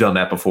we've done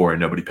that before and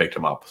nobody picked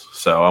him up.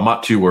 So I'm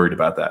not too worried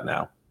about that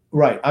now.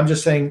 Right. I'm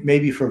just saying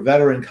maybe for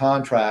veteran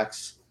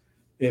contracts,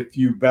 if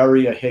you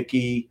bury a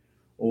Hickey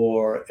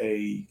or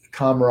a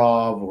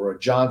Komarov or a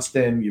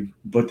Johnston, you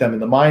put them in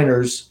the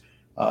minors,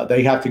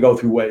 they have to go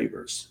through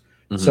waivers.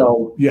 Mm-hmm.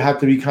 So you have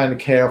to be kind of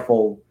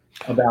careful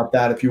about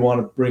that if you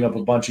want to bring up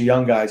a bunch of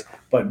young guys.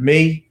 But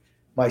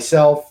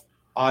myself,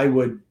 I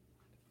would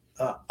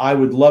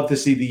love to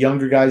see the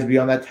younger guys be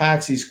on that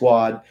taxi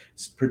squad,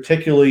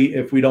 particularly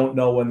if we don't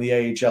know when the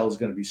AHL is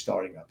going to be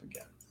starting up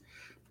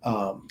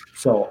again.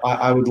 So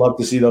I would love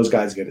to see those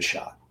guys get a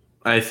shot.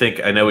 I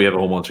know we have a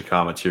whole bunch of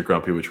comments here,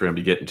 Grumpy, which we're going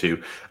to be getting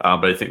to,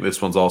 but I think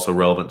this one's also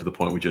relevant to the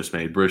point we just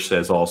made. Bruce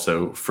says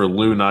also, for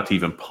Lou not to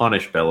even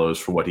punish Bellows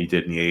for what he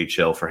did in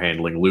the AHL for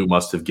handling, Lou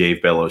must have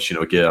gave Bellows,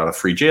 get on a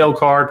free jail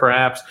card,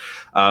 perhaps.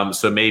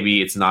 So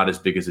maybe it's not as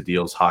big as a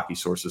deal as hockey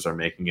sources are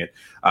making it.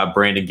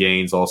 Brandon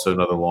Gaines, also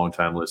another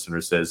longtime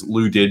listener, says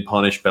Lou did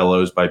punish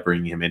Bellows by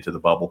bringing him into the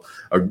bubble,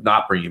 or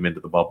not bringing him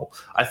into the bubble.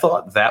 I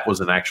thought that was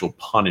an actual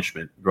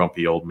punishment,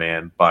 Grumpy old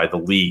man, by the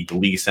league. The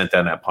league sent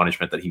down that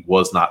punishment that he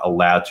was not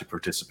allowed to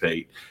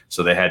participate,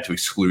 so they had to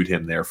exclude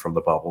him there from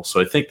the bubble.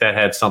 So I think that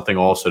had something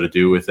also to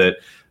do with it.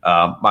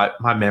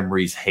 My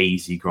memory's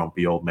hazy,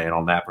 Grumpy old man,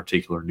 on that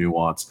particular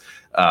nuance.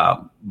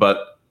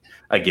 But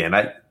again,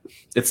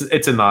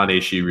 it's a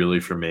non-issue really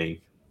for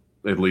me,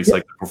 at least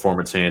like the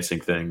performance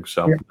enhancing thing.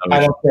 So yeah, I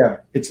don't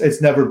care. It's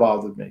never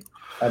bothered me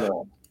at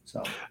all.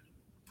 So.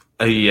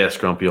 Yes,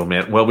 Grumpy old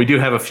man. Well, we do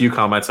have a few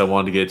comments I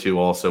wanted to get to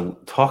also.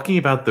 Talking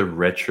about the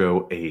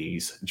retro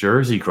A's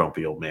jersey,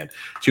 Grumpy old man.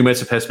 2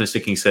 minutes of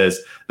pessimistic says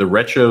the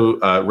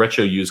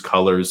retro used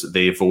colors.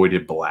 They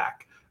avoided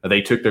black.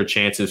 They took their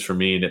chances for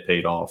me, and it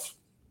paid off.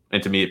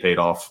 And to me, it paid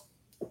off.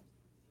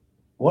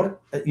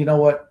 What? You know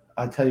what?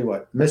 I'll tell you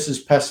what.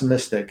 Mrs.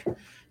 Pessimistic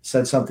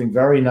said something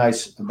very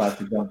nice about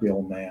the Grumpy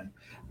old man.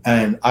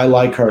 And I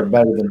like her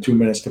better than 2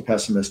 minutes to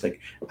pessimistic.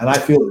 And I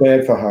feel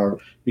bad for her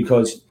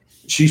because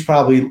she's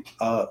probably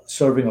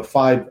serving a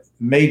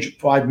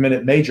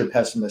 5-minute major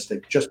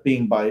pessimistic just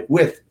being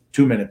with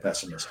 2 minute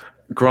pessimistic.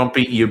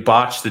 Grumpy, you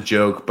botched the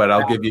joke, but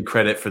I'll give you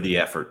credit for the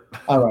effort.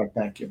 All right,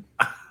 thank you.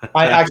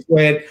 I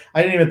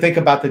didn't even think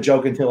about the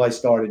joke until I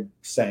started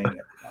saying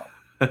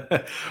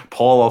it.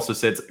 Paul also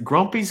says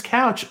Grumpy's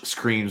couch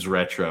screams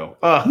retro.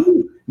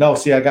 No,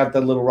 see, I got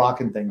the little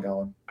rocking thing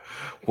going.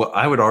 Well,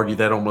 I would argue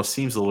that almost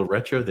seems a little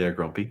retro there,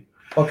 Grumpy.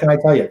 What can I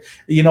tell you?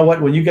 You know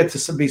what? When you get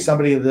to be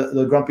somebody of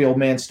the grumpy old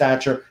man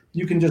stature,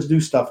 you can just do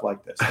stuff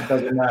like this. It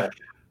doesn't matter.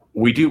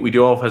 We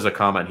do all have a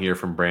comment here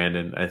from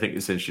Brandon. I think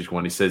it's an interesting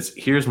one. He says,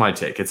 here's my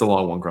take. It's a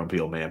long one, Grumpy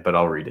old man, but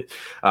I'll read it.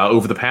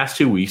 Over the past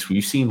 2 weeks,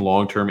 we've seen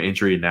long-term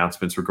injury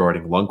announcements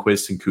regarding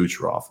Lundqvist and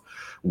Kucherov.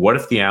 What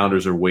if the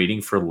Islanders are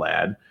waiting for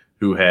Ladd,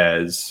 who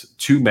has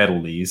 2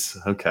 metal knees?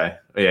 Okay.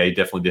 Yeah, he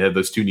definitely did have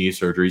those 2 knee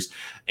surgeries.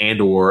 And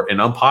or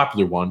an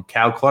unpopular one,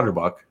 Cal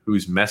Clutterbuck,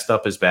 who's messed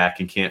up his back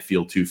and can't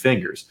feel 2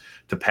 fingers,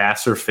 to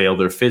pass or fail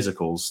their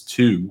physicals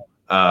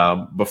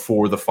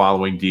before the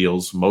following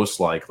deals, most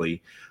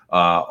likely,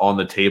 on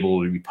the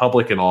table to be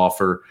public and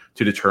offer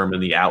to determine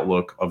the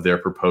outlook of their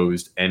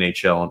proposed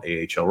NHL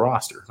and AHL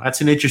roster. That's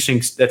an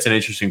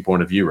interesting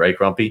point of view, right,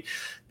 Grumpy?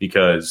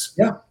 Because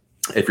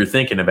if you're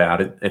thinking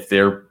about it, if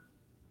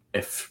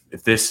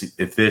this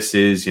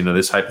is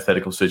this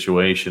hypothetical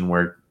situation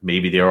where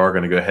maybe they are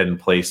going to go ahead and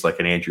place like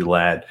an Andrew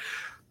Ladd,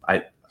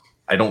 I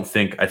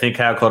think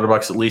Cal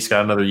Clutterbuck's at least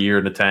got another year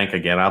in the tank.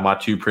 Again, I'm not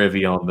too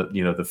privy on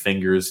the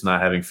fingers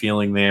not having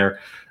feeling there.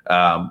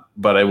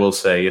 But I will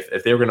say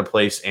if they were going to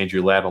place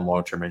Andrew Ladd on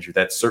long-term injury,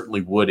 that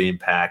certainly would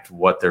impact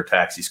what their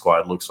taxi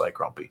squad looks like,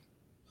 Grumpy.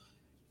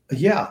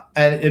 Yeah,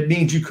 and it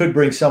means you could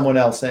bring someone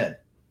else in,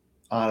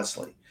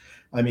 honestly.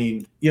 I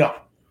mean,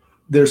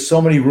 there's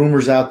so many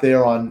rumors out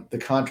there on the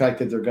contract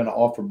that they're going to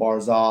offer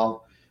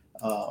Barzal.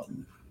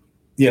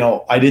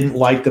 I didn't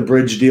like the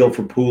bridge deal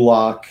for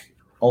Pulock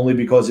only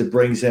because it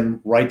brings him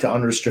right to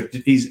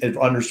unrestricted. He's an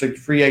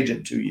unrestricted free agent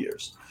in 2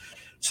 years.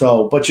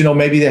 So, but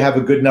maybe they have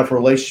a good enough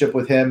relationship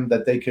with him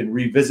that they can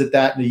revisit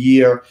that in a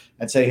year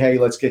and say, hey,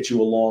 let's get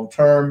you a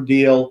long-term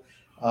deal.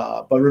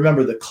 But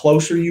remember, the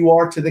closer you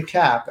are to the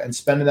cap and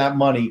spending that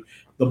money,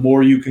 the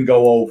more you can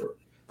go over.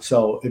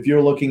 So if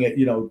you're looking at,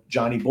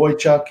 Johnny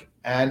Boychuk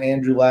and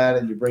Andrew Ladd,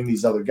 and you bring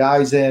these other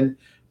guys in,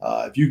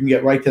 if you can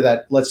get right to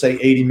that, let's say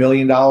 $80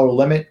 million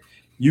limit,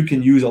 you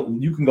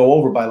can go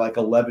over by like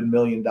 $11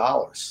 million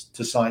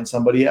to sign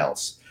somebody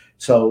else.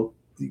 So,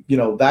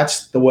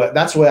 that's the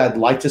way I'd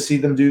like to see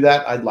them do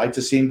that. I'd like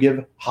to see him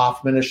give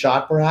Hoffman a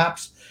shot,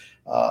 perhaps.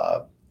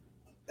 But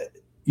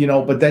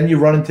then you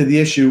run into the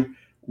issue,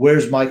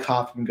 where's Mike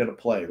Hoffman going to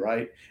play,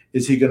 right?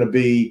 Is he going to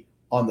be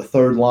on the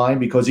third line?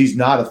 Because he's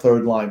not a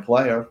third line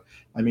player.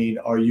 I mean,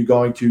 are you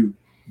going to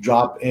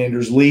drop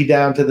Anders Lee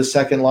down to the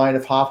second line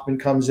if Hoffman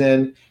comes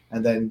in,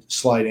 and then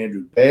slide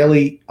Andrew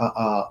Bailey?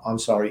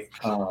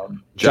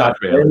 Josh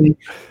Bailey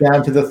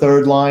down to the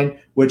third line,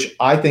 which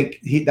I think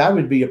that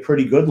would be a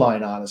pretty good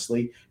line,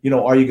 honestly.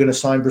 Are you going to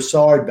sign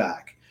Brassard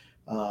back?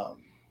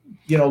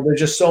 There's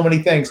just so many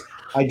things.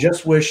 I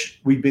just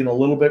wish we'd been a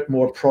little bit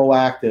more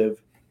proactive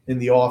in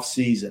the off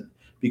season,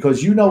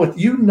 because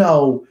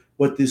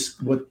what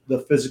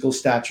the physical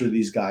stature of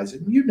these guys,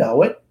 and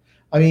it.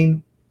 I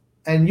mean,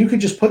 and you could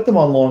just put them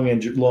on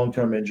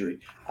long-term injury.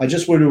 I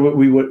just wish we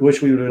would have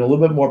been a little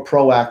bit more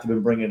proactive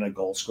in bringing in a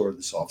goal scorer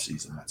this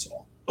offseason. That's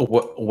all.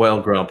 Well,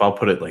 Grump, I'll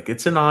put it like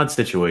it's an odd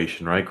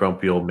situation, right?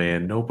 Grumpy old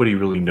man. Nobody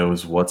really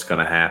knows what's going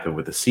to happen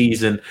with the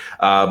season.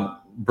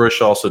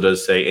 Brush also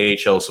does say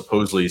AHL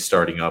supposedly is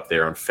starting up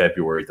there on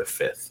February the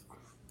 5th.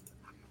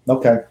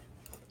 Okay.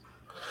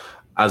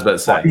 I was about to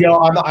say.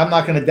 I'm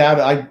not going to doubt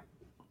it.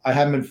 I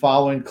haven't been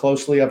following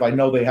closely. I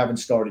know they haven't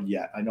started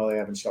yet. I know they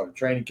haven't started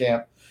training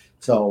camp.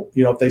 So,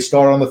 if they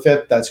start on the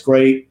 5th, that's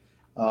great.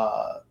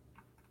 I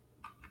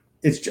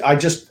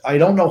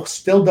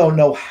still don't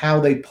know how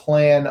they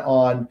plan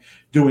on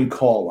doing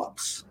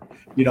call-ups.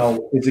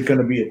 Is it going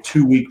to be a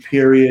 2-week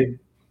period,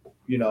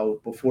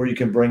 before you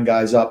can bring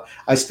guys up?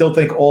 I still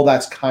think all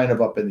that's kind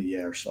of up in the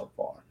air so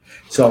far.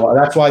 So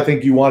that's why I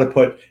think you want to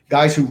put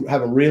guys who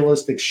have a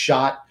realistic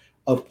shot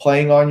of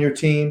playing on your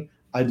team.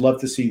 I'd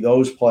love to see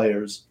those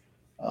players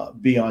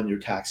be on your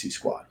taxi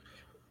squad.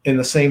 On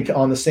the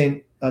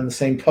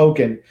same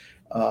token,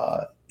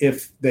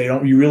 if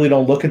you really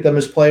don't look at them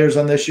as players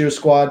on this year's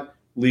squad,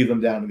 leave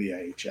them down to the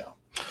AHL.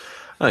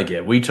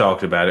 Again, we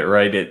talked about it,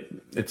 right?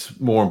 It's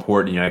more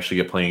important you actually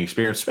get playing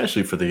experience,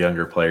 especially for the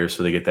younger players,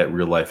 so they get that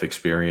real life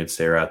experience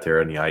there out there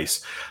on the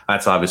ice.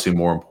 That's obviously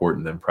more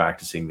important than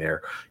practicing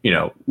there,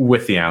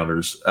 with the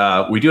Islanders.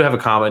 We do have a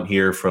comment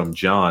here from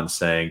John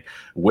saying,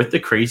 with the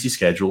crazy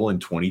schedule in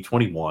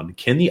 2021,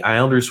 can the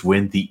Islanders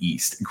win the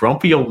East?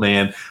 Grumpy old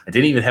man, I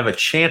didn't even have a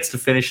chance to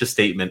finish a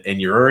statement,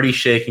 and you're already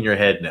shaking your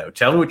head no.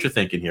 Tell me what you're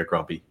thinking here,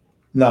 Grumpy.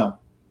 No,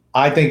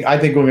 I think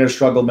we're going to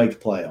struggle to make the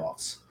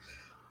playoffs.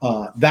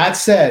 That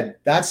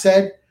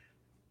said,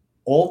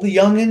 all the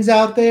youngins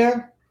out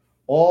there,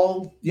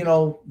 all,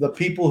 the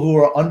people who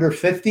are under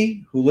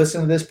 50 who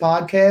listen to this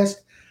podcast,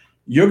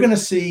 you're going to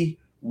see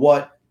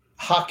what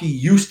hockey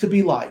used to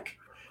be like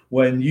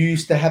when you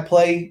used to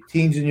play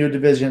teams in your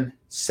division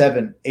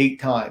 7-8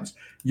 times.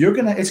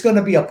 It's going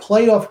to be a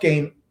playoff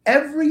game.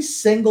 Every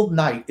single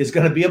night is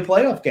going to be a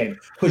playoff game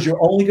because you're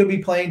only going to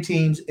be playing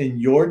teams in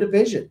your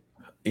division.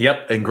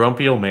 Yep, and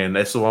Grumpy old man,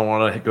 that's why I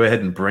want to go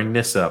ahead and bring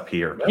this up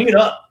here. Bring it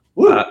up.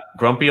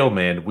 Grumpy old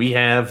man, we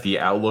have the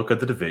outlook of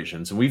the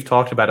divisions, and we've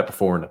talked about it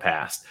before in the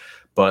past.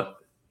 But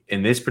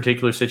in this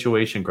particular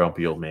situation,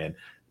 Grumpy old man,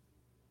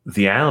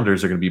 the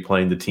Islanders are going to be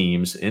playing the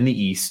teams in the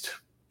East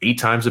 8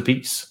 times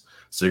apiece.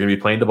 So they're going to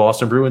be playing the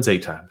Boston Bruins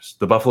 8 times,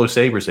 the Buffalo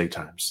Sabres 8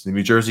 times, the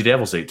New Jersey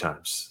Devils 8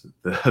 times,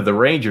 the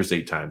Rangers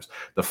 8 times,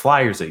 the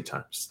Flyers 8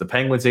 times, the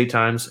Penguins 8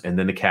 times, and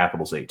then the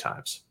Capitals 8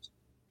 times.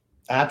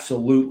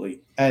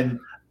 Absolutely. And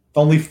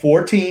only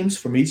 4 teams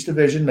from each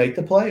division make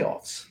the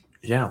playoffs.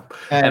 Yeah.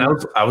 And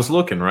I was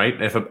looking,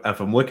 right? If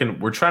I'm looking,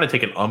 we're trying to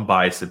take an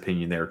unbiased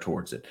opinion there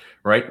towards it,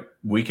 right?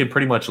 We can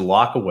pretty much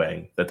lock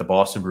away that the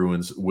Boston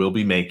Bruins will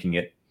be making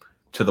it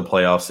to the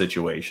playoff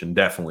situation,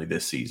 definitely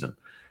this season.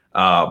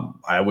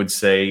 I would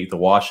say the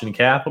Washington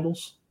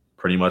Capitals,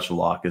 pretty much a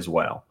lock as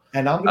well.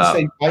 And I'm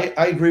going to say,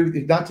 I agree with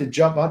you, not to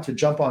jump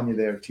on you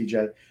there,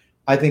 TJ.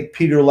 I think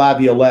Peter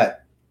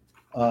Laviolette,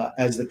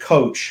 as the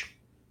coach,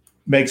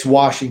 makes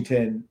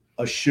Washington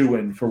a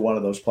shoo-in for one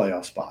of those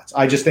playoff spots.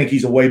 I just think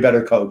he's a way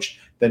better coach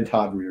than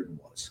Todd Reirden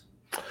was.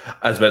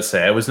 I was about to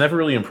say, I was never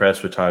really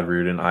impressed with Todd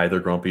Reirden either,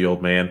 Grumpy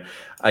old man.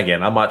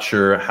 Again, I'm not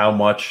sure how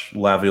much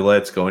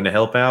Laviolette's going to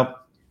help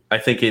out. I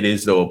think it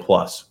is, though, a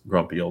plus,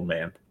 Grumpy old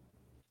man.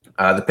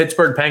 The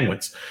Pittsburgh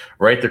Penguins,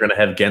 right? They're going to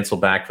have Gensel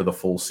back for the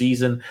full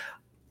season.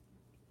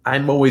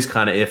 I'm always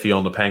kind of iffy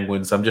on the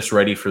Penguins. I'm just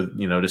ready for,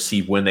 to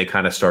see when they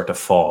kind of start to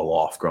fall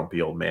off,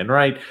 Grumpy old man,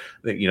 right?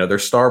 Their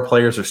star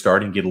players are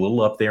starting to get a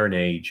little up there in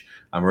age.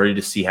 I'm ready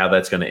to see how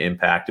that's going to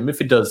impact them.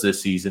 If it does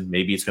this season,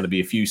 maybe it's going to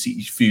be a few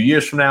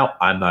years from now.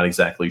 I'm not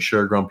exactly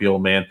sure, Grumpy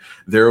old man.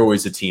 They're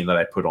always a team that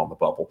I put on the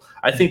bubble.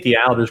 I think the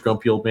Islanders,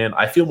 Grumpy old man,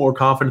 I feel more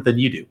confident than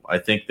you do. I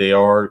think they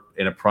are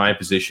in a prime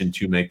position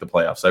to make the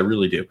playoffs. I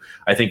really do.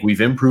 I think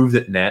we've improved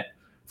at net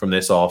from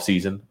this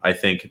offseason. I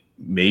think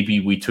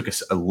maybe we took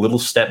a little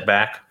step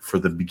back for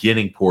the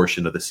beginning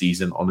portion of the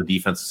season on the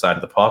defensive side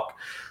of the puck.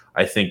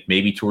 I think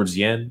maybe towards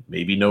the end,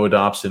 maybe Noah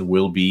Dobson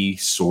will be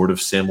sort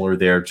of similar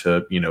there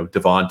to,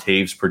 Devon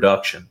Taves'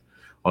 production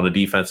on the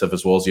defensive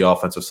as well as the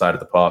offensive side of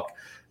the puck.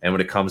 And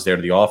when it comes there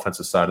to the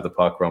offensive side of the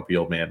puck, grumpy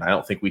old man, I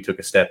don't think we took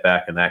a step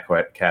back in that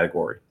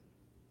category.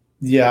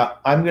 Yeah,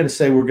 I'm going to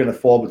say we're going to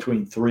fall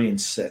between 3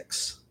 and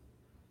 6.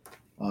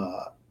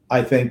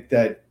 I think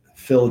that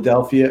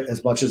Philadelphia,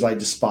 as much as I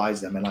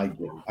despise them, and I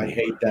do, I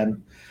hate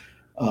them,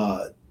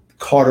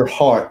 Carter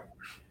Hart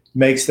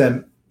makes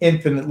them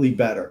infinitely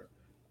better.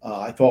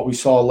 I thought we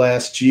saw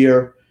last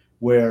year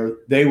where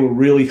they were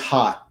really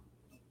hot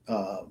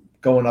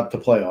going up to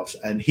playoffs,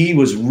 and he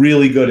was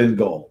really good in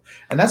goal.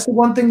 And that's the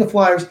one thing the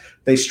Flyers,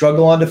 they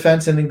struggle on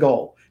defense and in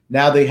goal.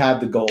 Now they have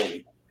the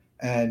goalie,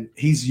 and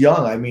he's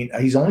young. I mean,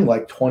 he's only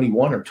like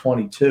 21 or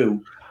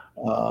 22,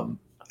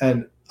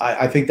 and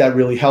I think that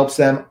really helps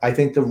them. I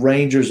think the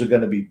Rangers are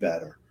going to be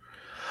better.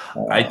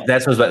 That's what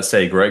I was about to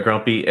say, right,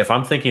 Grumpy? If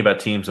I'm thinking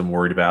about teams I'm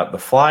worried about, the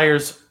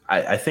Flyers,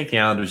 I think the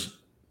Islanders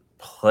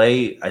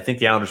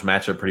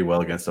match up pretty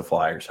well against the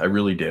Flyers. I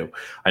really do.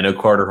 I know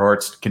Carter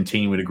Hart's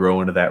continuing to grow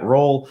into that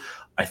role.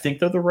 I think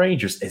they're the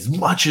Rangers. As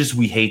much as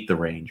we hate the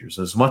Rangers,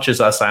 as much as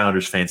us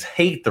Islanders fans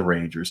hate the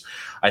Rangers,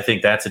 I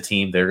think that's a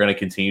team they're going to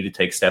continue to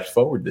take steps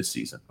forward this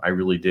season. I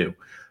really do.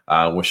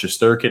 With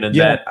Shesterkin and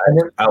that,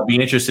 I'll be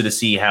interested to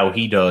see how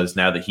he does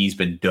now that he's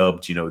been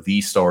dubbed,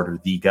 the starter,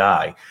 the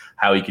guy,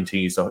 how he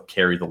continues to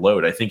carry the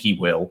load. I think he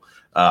will.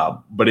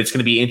 But it's going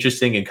to be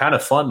interesting and kind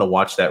of fun to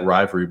watch that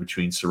rivalry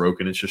between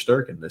Sorokin and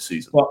Shesterkin this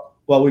season.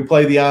 Well, we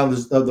play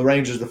the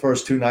Rangers the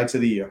first 2 nights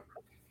of the year.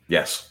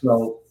 Yes.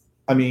 So,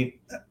 I mean,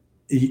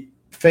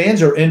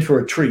 fans are in for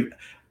a treat.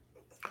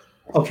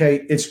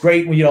 Okay, it's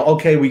great when,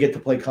 we get to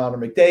play Connor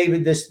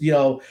McDavid, this,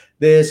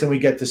 and we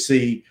get to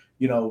see,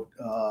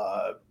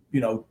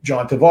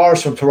 John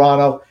Tavares from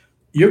Toronto.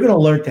 You're going to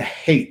learn to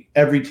hate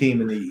every team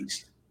in the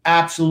East.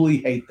 Absolutely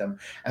hate them.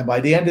 And by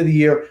the end of the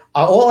year,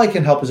 all I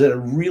can help is that it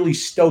really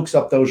stokes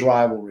up those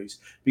rivalries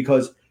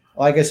because,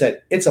 like I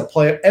said, it's a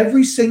player.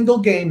 Every single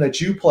game that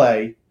you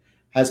play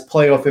has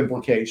playoff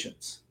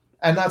implications.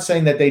 I'm not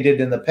saying that they did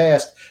in the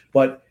past,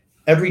 but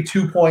every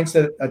 2 points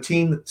that a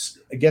team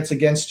gets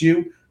against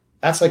you,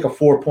 that's like a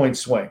 4-point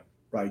swing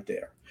right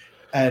there.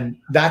 And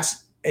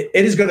it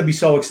is going to be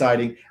so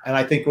exciting, and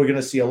I think we're going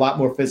to see a lot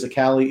more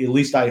physicality. At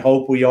least I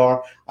hope we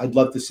are. I'd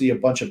love to see a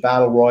bunch of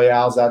battle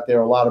royales out there,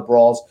 a lot of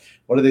brawls.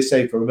 What do they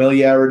say?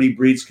 Familiarity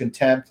breeds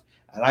contempt,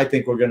 and I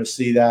think we're going to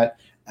see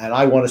that. And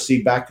I want to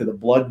see back to the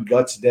blood and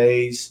guts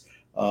days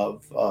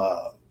of,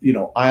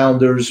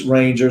 Islanders,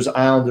 Rangers,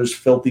 Islanders,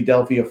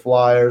 Philadelphia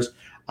Flyers,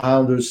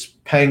 Islanders,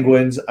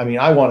 Penguins. I mean,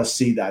 I want to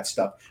see that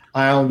stuff.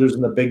 Islanders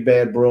and the Big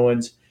Bad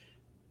Bruins.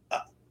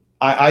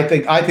 I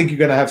think you're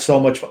going to have so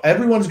much fun.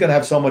 Everyone's going to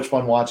have so much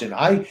fun watching.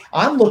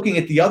 I'm looking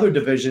at the other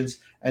divisions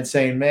and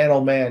saying, man,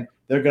 oh man,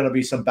 there are going to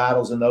be some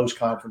battles in those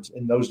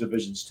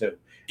divisions too.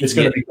 It's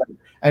going to be good.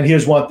 And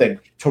here's one thing: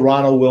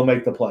 Toronto will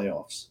make the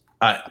playoffs.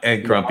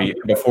 And Grumpy,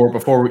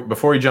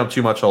 before we jump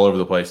too much all over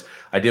the place,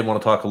 I did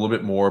want to talk a little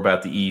bit more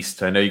about the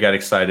East. I know you got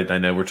excited. I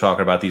know we're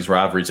talking about these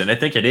rivalries, and I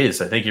think it is.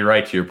 I think you're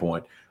right to your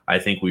point. I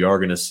think we are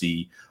going to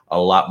see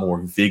a lot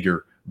more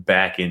vigor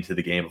back into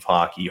the game of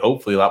hockey.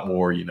 Hopefully, a lot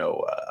more,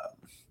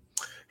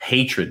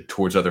 hatred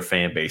towards other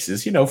fan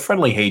bases,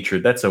 friendly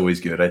hatred. That's always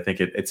good. I think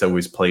it's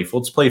always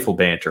playful. It's playful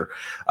banter.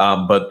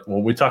 But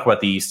when we talk about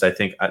the East, I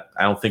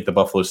don't think the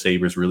Buffalo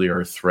Sabres really are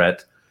a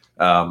threat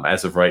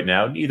as of right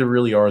now. Neither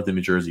really are the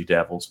New Jersey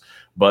Devils.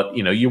 But,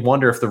 you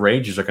wonder if the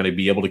Rangers are going to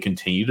be able to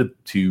continue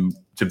to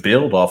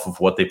build off of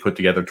what they put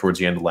together towards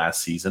the end of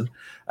last season,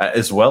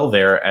 as well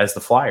there as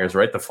the Flyers,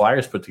 right? The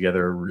Flyers put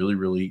together a really,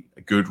 really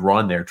good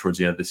run there towards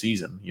the end of the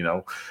season.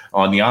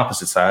 On the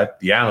opposite side,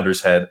 the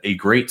Islanders had a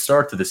great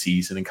start to the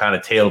season and kind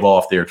of tailed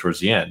off there towards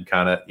the end.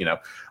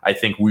 I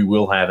think we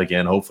will have,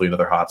 again, hopefully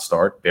another hot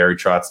start. Barry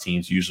Trotz's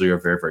teams usually are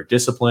very, very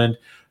disciplined,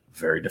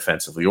 very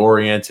defensively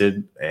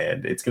oriented,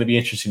 and it's going to be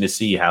interesting to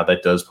see how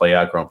that does play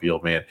out, Grumpy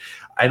Old Man.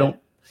 I don't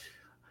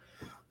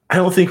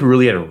think we're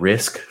really at a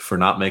risk for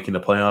not making the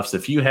playoffs.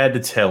 If you had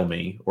to tell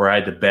me, or I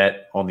had to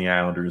bet on the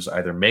Islanders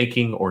either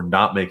making or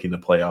not making the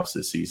playoffs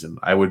this season,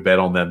 I would bet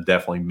on them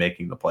definitely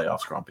making the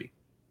playoffs, Grumpy.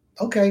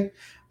 Okay.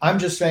 I'm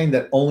just saying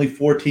that only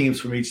 4 teams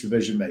from each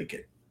division make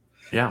it.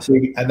 Yeah.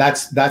 See, and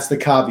that's the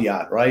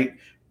caveat, right?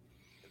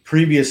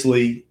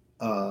 Previously,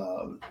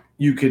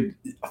 you could,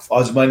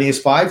 as many as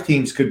 5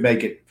 teams could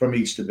make it from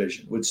each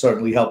division, would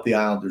certainly help the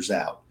Islanders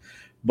out.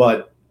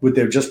 But with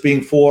there just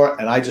being 4,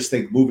 and I just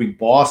think moving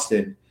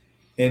Boston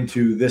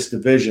into this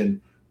division,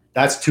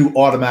 that's 2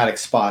 automatic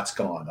spots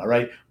gone. All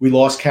right. We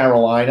lost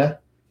Carolina.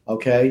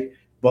 Okay.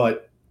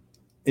 But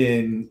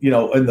in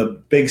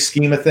the big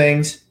scheme of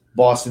things,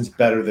 Boston's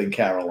better than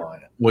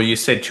Carolina. Well, you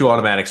said 2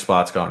 automatic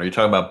spots gone. Are you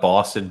talking about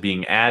Boston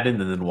being added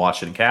and then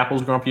Washington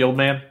Capitals, Grumpy Old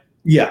Man?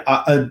 Yeah.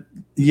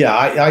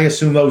 I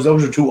assume those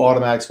are 2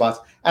 automatic spots.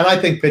 And I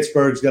think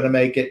Pittsburgh's going to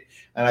make it.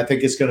 And I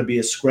think it's going to be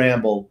a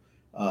scramble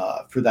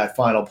for that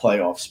final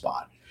playoff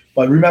spot.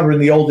 But remember, in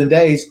the olden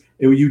days,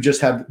 you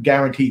just have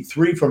guaranteed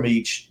 3 from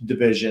each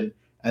division,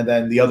 and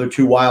then the other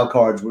 2 wild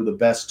cards were the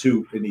best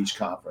 2 in each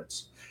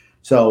conference.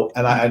 So,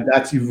 and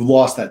that's you've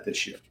lost that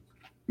this year.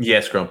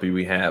 Yes, Grumpy,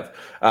 we have.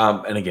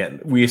 And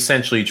again, we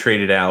essentially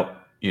traded out,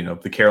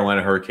 the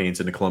Carolina Hurricanes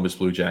and the Columbus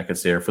Blue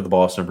Jackets there for the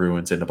Boston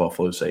Bruins and the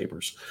Buffalo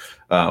Sabres.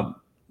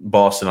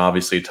 Boston,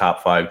 obviously, a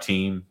top 5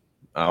 team,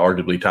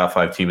 arguably top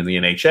 5 team in the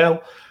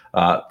NHL.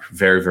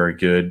 Very, very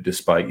good,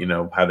 despite,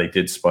 how they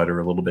did sputter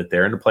a little bit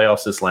there in the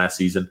playoffs this last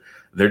season.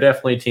 They're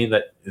definitely a team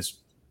that is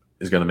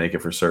going to make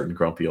it for certain,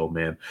 Grumpy old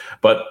man.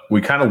 But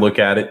we kind of look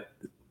at it.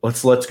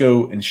 Let's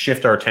go and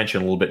shift our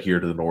attention a little bit here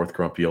to the North,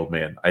 Grumpy old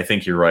man. I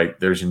think you're right.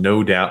 There's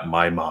no doubt in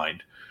my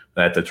mind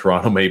that the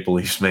Toronto Maple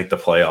Leafs make the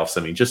playoffs.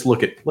 I mean, just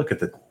look at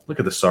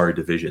the sorry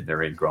division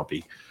they're in,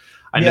 Grumpy.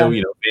 I know,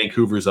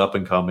 Vancouver's up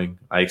and coming.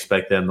 I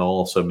expect them to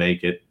also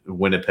make it.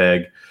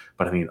 Winnipeg,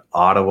 but I mean,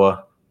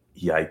 Ottawa,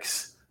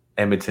 yikes.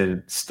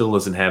 Edmonton still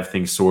doesn't have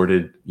things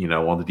sorted,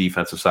 on the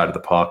defensive side of the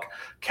puck.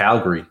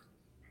 Calgary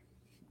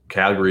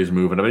is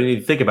moving. I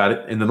mean, think about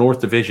it. In the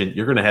North Division,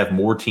 you're going to have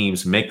more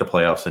teams make the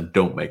playoffs than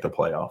don't make the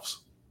playoffs.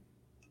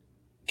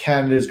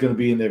 Canada is going to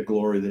be in their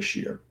glory this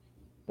year.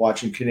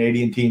 Watching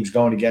Canadian teams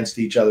going against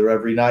each other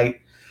every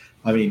night.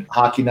 I mean,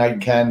 Hockey Night in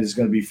Canada is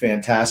going to be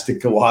fantastic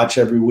to watch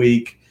every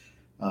week.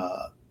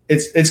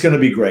 It's going to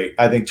be great.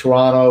 I think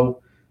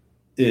Toronto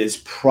is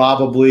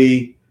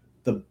probably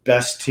the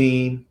best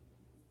team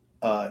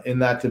in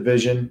that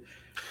division.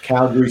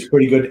 Calgary's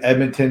pretty good.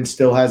 Edmonton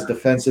still has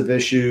defensive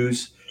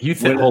issues. You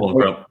think?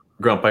 Hold on,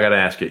 Grump. I got to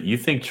ask you. You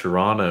think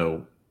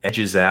Toronto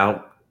edges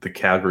out the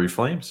Calgary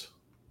Flames?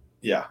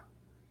 Yeah.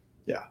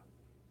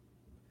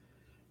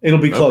 It'll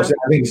be close. Okay.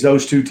 I think it's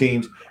those 2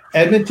 teams.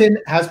 Edmonton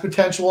has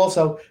potential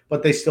also,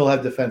 but they still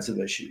have defensive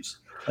issues.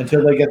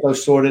 Until they get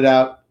those sorted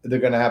out, they're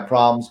going to have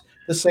problems.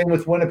 The same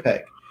with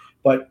Winnipeg.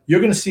 But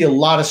you're going to see a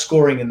lot of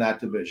scoring in that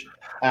division.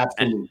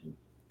 Absolutely.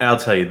 And I'll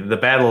tell you, the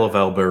Battle of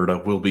Alberta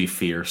will be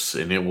fierce,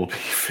 and it will be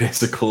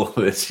physical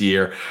this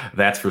year.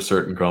 That's for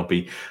certain,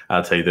 Grumpy.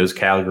 I'll tell you, those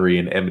Calgary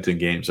and Edmonton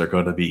games are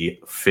going to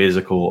be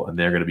physical, and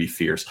they're going to be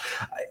fierce.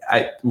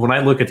 When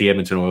I look at the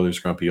Edmonton Oilers,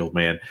 Grumpy old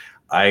man,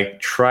 I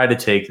try to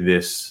take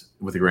this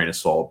with a grain of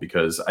salt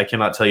because I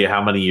cannot tell you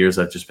how many years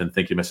I've just been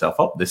thinking to myself,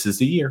 oh, this is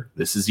the year.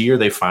 This is the year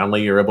they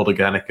finally are able to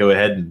kind of go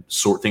ahead and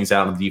sort things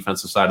out on the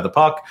defensive side of the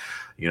puck.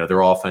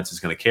 Their offense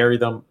is going to carry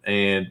them,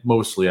 and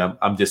mostly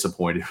I'm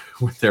disappointed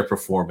with their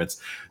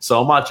performance.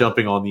 So I'm not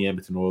jumping on the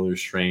Edmonton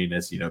Oilers train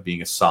as,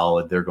 being a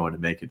solid, they're going to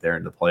make it there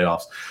in the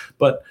playoffs.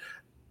 But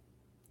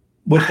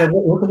with the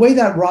way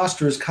that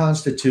roster is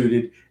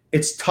constituted,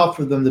 it's tough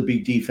for them to be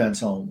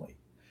defense only.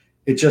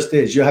 It just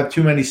is. You have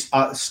too many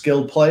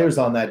skilled players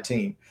on that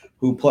team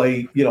who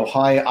play,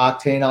 high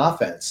octane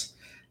offense.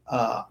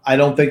 I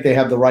don't think they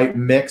have the right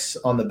mix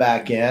on the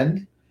back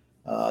end.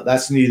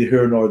 That's neither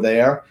here nor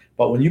there.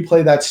 But when you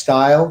play that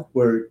style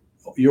where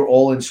you're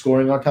all in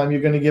scoring on time,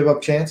 you're going to give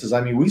up chances. I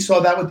mean, we saw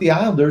that with the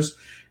Islanders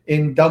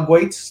in Doug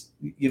Waite's,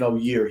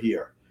 year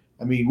here.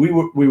 I mean, we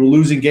were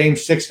losing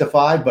games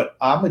 6-5, but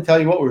I'm going to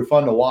tell you what, we were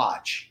fun to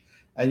watch.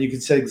 And you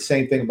can say the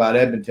same thing about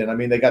Edmonton. I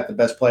mean, they got the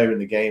best player in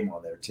the game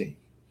on their team.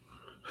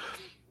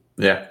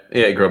 Yeah,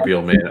 grumpy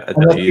old man.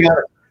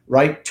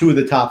 Right, 2 of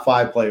the top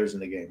 5 players in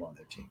the game on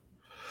their team.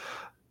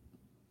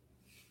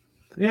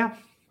 Yeah,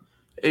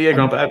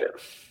 grumpy.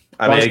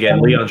 I mean,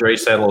 again, Leon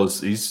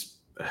Draisaitl he's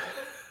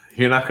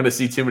you're not going to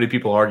see too many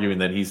people arguing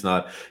that he's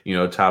not,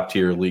 top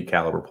tier elite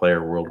caliber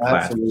player, world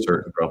class for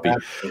certain, Grumpy.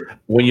 Absolutely.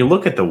 When you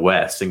look at the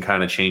West and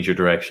kind of change your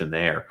direction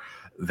there,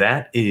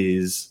 that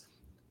is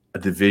a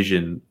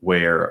division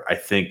where I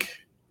think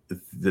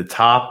the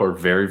top are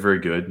very, very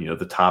good.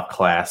 The top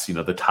class,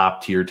 the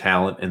top tier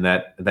talent in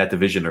that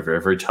division are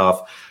very, very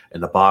tough.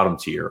 And the bottom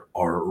tier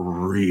are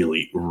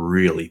really,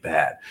 really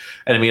bad.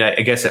 And I mean, I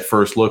guess at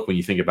first look, when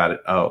you think about it,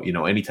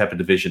 any type of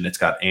division that's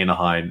got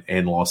Anaheim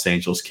and Los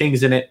Angeles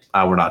Kings in it,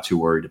 we're not too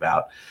worried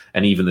about.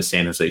 And even the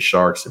San Jose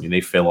Sharks, I mean,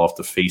 they fell off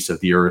the face of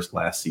the earth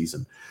last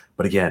season.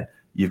 But again,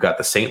 you've got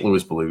the St.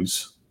 Louis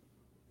Blues.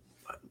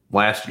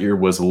 Last year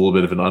was a little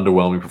bit of an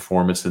underwhelming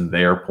performance in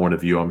their point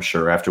of view, I'm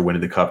sure, after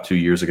winning the Cup 2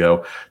 years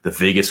ago. The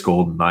Vegas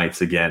Golden Knights,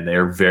 again,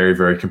 they're very,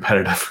 very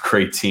competitive,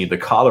 great team. The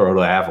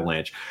Colorado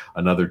Avalanche,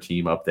 another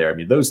team up there. I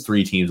mean, those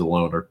 3 teams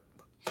alone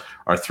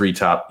are 3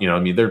 top,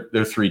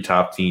 they're 3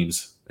 top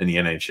teams in the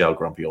NHL,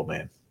 grumpy old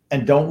man.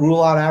 And don't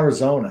rule out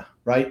Arizona,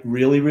 right?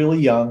 Really, really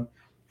young,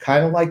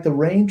 kind of like the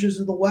Rangers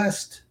of the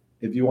West.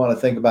 If you want to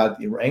think about it,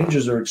 the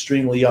Rangers are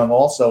extremely young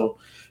also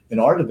in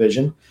our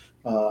division.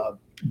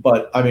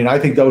 But, I mean, I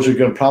think those are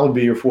going to probably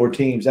be your 4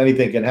 teams.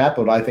 Anything can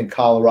happen. I think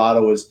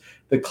Colorado is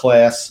the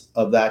class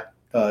of that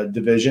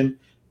division,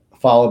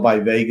 followed by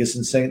Vegas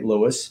and St.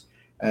 Louis.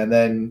 And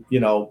then,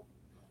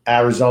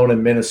 Arizona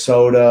and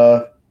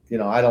Minnesota.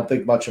 I don't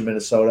think much of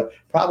Minnesota.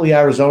 Probably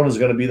Arizona is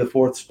going to be the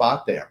 4th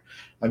spot there.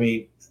 I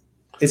mean,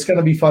 it's going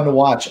to be fun to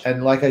watch.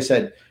 And like I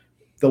said,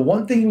 the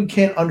one thing we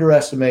can't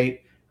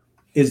underestimate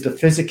is the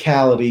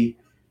physicality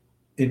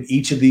in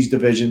each of these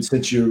divisions.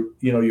 Since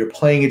you're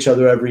playing each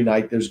other every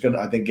night,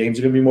 I think games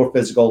are going to be more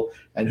physical,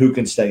 and who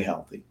can stay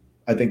healthy.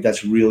 I think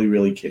that's really,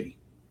 really key.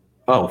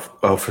 Oh,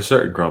 for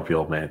certain, grumpy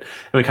old man. And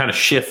we kind of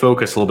shift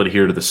focus a little bit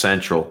here to the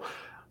Central.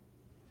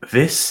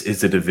 This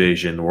is a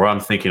division where I'm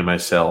thinking to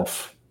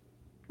myself,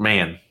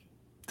 man,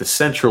 the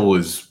Central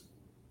is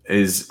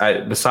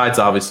besides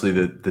obviously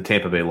the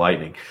Tampa Bay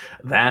Lightning,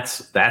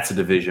 that's a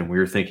division where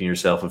you're thinking to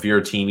yourself, if you're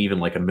a team even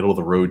like a middle of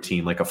the road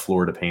team like a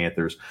Florida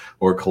Panthers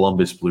or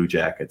Columbus Blue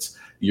Jackets,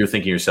 you're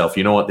thinking to yourself,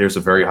 you know what, there's a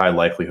very high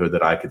likelihood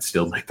that I could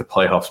still make the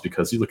playoffs,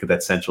 because you look at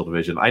that Central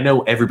division. I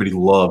know everybody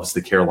loves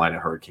the Carolina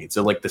Hurricanes.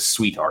 They're like the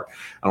sweetheart.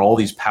 On all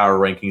these power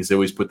rankings, they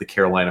always put the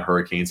Carolina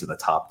Hurricanes in the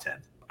top 10.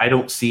 I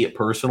don't see it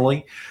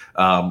personally.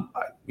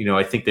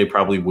 I think they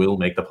probably will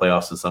make the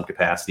playoffs in some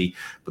capacity,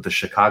 but the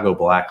Chicago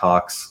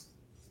Blackhawks,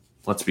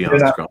 let's be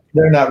honest,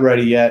 they're not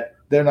ready yet.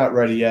 They're not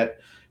ready yet.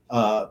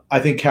 I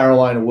think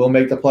Carolina will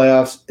make the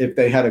playoffs. If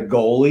they had a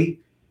goalie,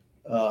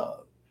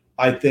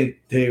 I think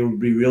they would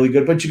be really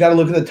good. But you got to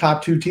look at the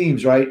top two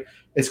teams, right?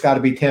 It's got to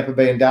be Tampa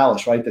Bay and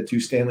Dallas, right? The two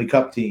Stanley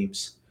Cup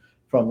teams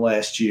from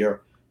last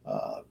year.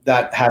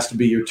 That has to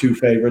be your two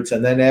favorites.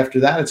 And then after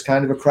that, it's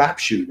kind of a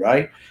crapshoot,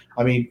 right?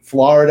 I mean,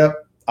 Florida,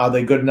 are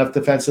they good enough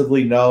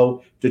defensively?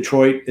 No.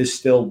 Detroit is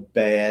still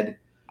bad.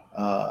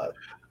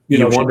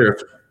 You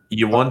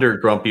wonder,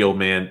 grumpy old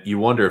man, you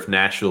wonder if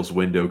Nashville's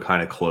window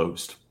kind of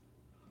closed.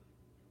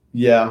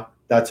 Yeah,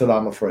 that's what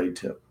I'm afraid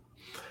too.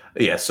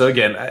 Yeah, so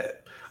again,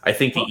 I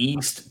think the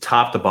East,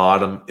 top to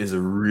bottom, is a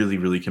really,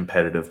 really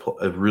competitive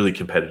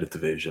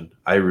division.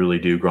 I really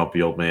do,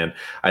 grumpy old man.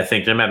 I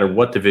think no matter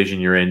what division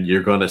you're in,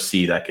 you're going to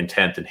see that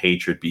contempt and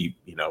hatred be,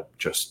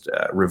 just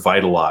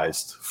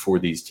revitalized for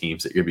these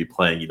teams that you're going to be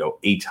playing,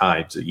 8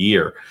 times a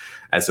year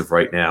as of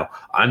right now.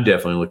 I'm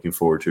definitely looking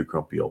forward to a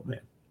grumpy old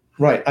man.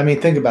 Right. I mean,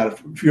 think about it.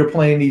 If you're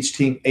playing each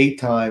team 8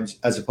 times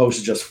as opposed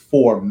to just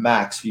 4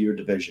 max for your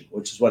division,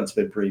 which is what it's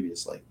been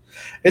previously,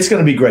 it's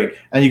going to be great.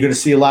 And you're going to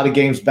see a lot of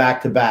games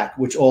back to back,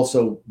 which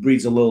also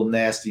breeds a little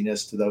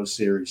nastiness to those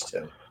series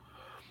too.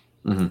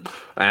 Mm-hmm.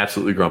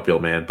 Absolutely, grumpy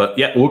old man. But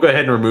yeah, we'll go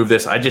ahead and remove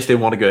this. I just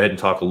did want to go ahead and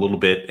talk a little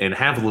bit and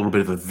have a little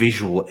bit of a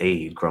visual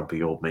aid,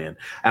 grumpy old man.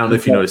 I don't know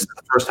if you noticed,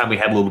 the first time we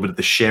had a little bit of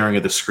the sharing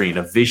of the screen,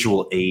 a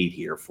visual aid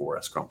here for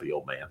us, grumpy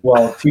old man.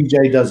 Well,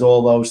 TJ does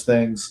all those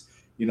things.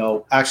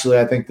 Actually,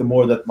 I think the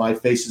more that my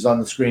face is on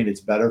the screen,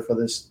 it's better for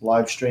this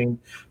live stream.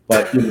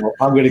 But,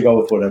 I'm going to go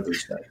with whatever you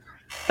say.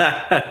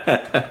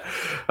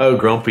 Oh,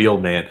 grumpy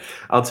old man.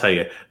 I'll tell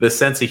you, the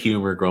sense of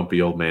humor,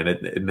 grumpy old man,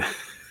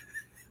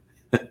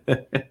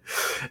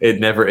 it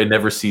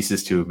never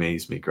ceases to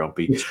amaze me,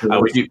 grumpy.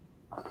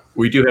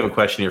 We do have a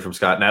question here from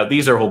Scott. Now,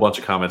 these are a whole bunch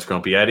of comments,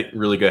 grumpy. I didn't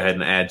really go ahead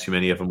and add too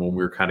many of them when we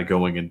were kind of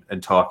going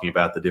and talking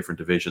about the different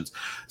divisions.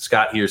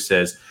 Scott here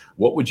says,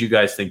 what would you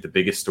guys think the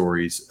biggest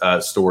story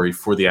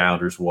for the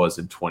Islanders was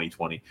in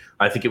 2020?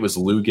 I think it was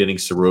Lou getting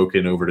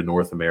Sorokin over to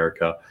North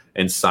America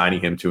and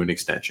signing him to an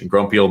extension.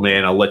 Grumpy old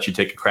man, I'll let you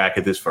take a crack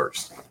at this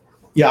first.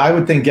 Yeah, I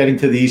would think getting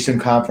to the Eastern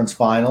Conference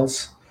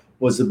Finals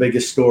was the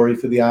biggest story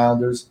for the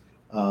Islanders.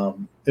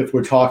 If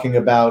we're talking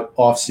about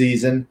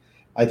offseason,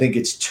 I think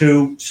it's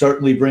 2,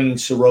 certainly bringing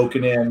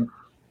Sorokin in.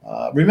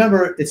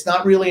 Remember, it's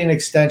not really an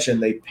extension.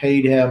 They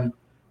paid him.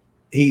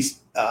 He's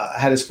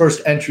had his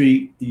first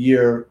entry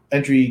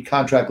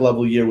contract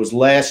level year was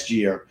last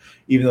year,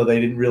 even though they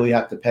didn't really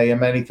have to pay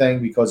him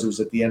anything because it was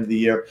at the end of the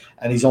year.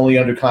 And he's only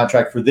under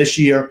contract for this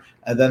year,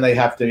 and then they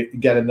have to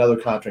get another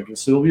contract.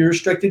 So he'll be a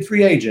restricted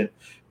free agent,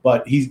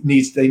 but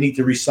they need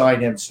to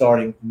re-sign him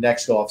starting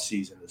next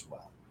offseason as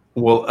well.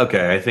 Well,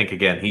 okay. I think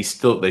again, they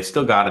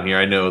still got him here.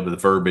 I know the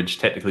verbiage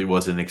technically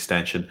was an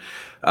extension,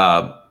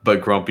 but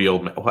grumpy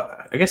old man.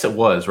 I guess it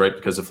was, right,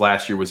 because if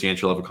last year was the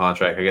entry level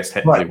contract, I guess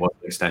technically it was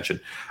an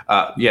extension.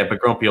 Yeah, but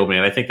grumpy old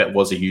man, I think that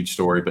was a huge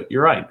story. But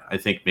you're right. I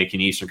think making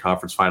the Eastern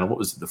Conference Final. What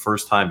was it? The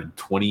first time in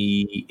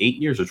 28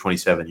 years or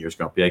 27 years,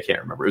 grumpy? I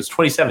can't remember. It was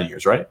 27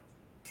 years, right?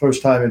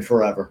 First time in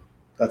forever.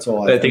 That's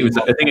all I think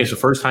it's the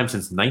first time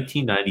since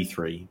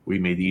 1993 we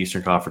made the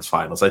Eastern Conference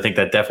Finals. I think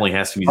that definitely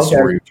has to be the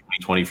story of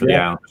 2020 for the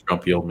Islanders,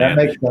 grumpy old man.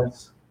 That makes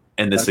sense.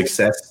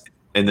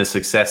 And the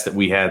success that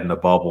we had in the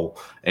bubble,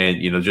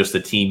 and just the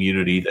team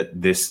unity that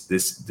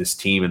this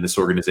team and this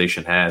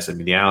organization has. I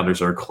mean, the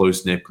Islanders are a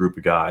close knit group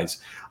of guys.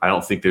 I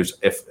don't think there's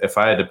if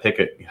I had to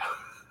pick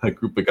a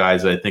group of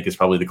guys that I think is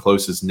probably the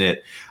closest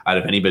knit out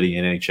of anybody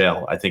in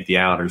NHL, I think the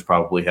Islanders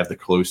probably have the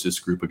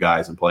closest group of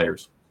guys and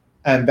players.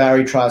 And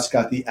Barry Trotz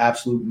got the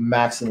absolute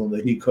maximum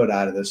that he could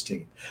out of this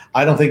team.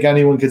 I don't think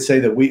anyone could say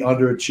that we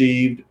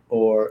underachieved,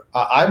 or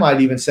I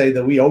might even say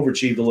that we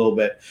overachieved a little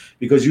bit,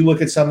 because you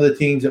look at some of the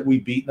teams that we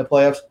beat in the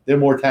playoffs, they're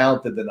more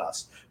talented than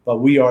us. But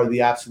we are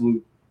the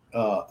absolute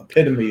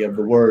epitome of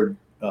the word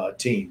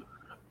team.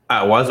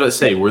 I was about to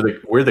say,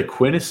 we're the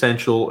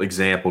quintessential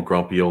example,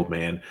 grumpy old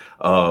man,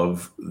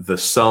 of the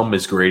sum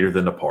is greater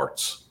than the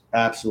parts.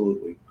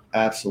 Absolutely.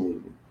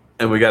 Absolutely.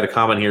 And we got a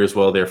comment here as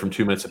well there from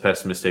 2 Minutes of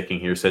Pessimisticking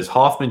here. It says,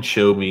 Hoffman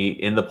showed me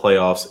in the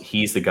playoffs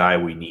he's the guy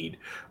we need.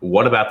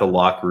 What about the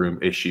locker room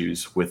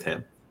issues with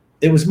him?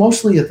 It was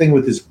mostly a thing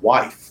with his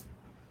wife.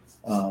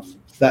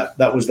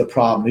 That was the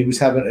problem.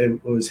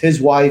 It was his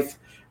wife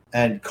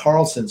and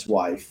Carlson's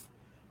wife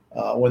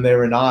when they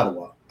were in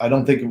Ottawa. I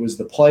don't think it was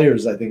the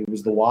players. I think it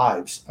was the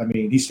wives. I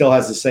mean, he still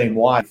has the same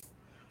wife,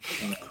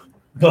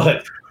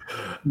 but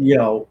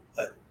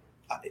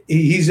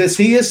he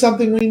is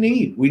something we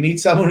need. We need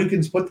someone who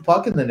can put the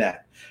puck in the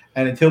net.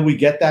 And until we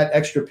get that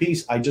extra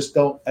piece, I just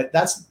don't.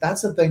 That's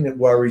the thing that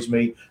worries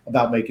me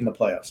about making the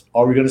playoffs.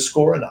 Are we going to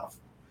score enough?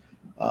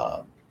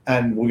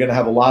 And we're going to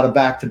have a lot of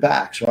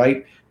back-to-backs,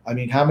 right? I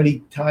mean, how many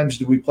times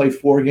do we play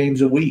 4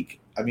 games a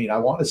week? I mean,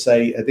 I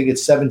think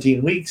it's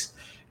 17 weeks,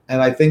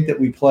 and I think that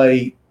we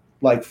play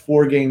like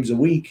 4 games a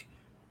week.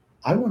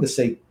 I want to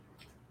say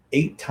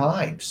 8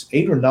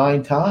 or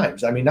 9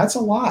 times. I mean, that's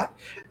a lot.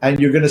 And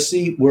you're going to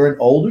see we're an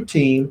older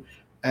team,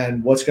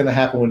 and what's going to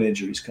happen when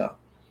injuries come.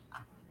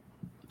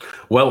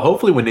 Well,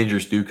 hopefully when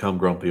injuries do come,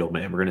 Grumpy old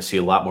man, we're going to see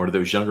a lot more of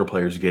those younger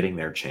players getting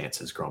their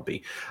chances,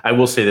 Grumpy. I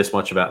will say this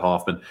much about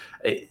Hoffman.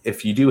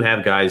 If you do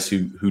have guys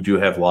who do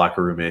have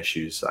locker room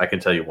issues, I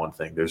can tell you one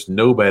thing. There's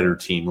no better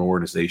team or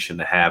organization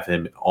to have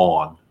him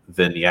on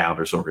than the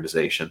Islanders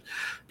organization,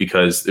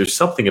 because there's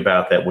something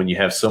about that when you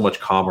have so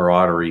much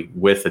camaraderie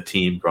with a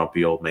team,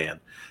 Grumpy old man,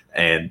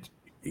 and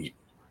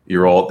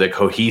you're all the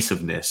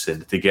cohesiveness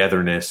and the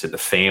togetherness and the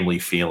family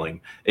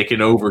feeling. It can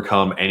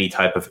overcome any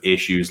type of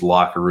issues,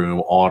 locker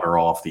room, on or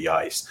off the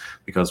ice.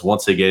 Because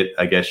once they get,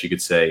 I guess you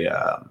could say,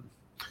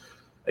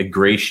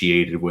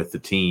 ingratiated with the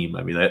team,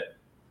 I mean, that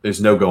there's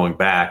no going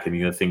back. And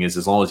the other thing is,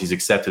 as long as he's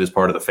accepted as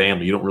part of the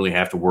family, you don't really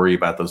have to worry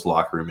about those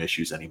locker room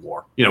issues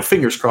anymore.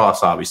 Fingers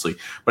crossed, obviously.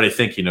 But I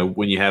think,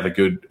 when you have a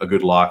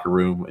good locker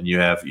room and you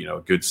have,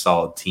 a good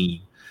solid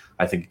team,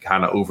 I think it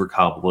kind of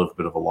overcome a little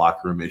bit of a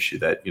locker room issue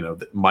that,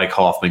 that Mike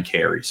Hoffman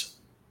carries.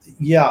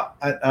 Yeah.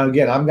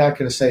 Again, I'm not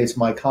going to say it's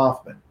Mike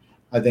Hoffman.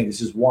 I think it's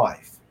his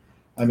wife.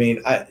 I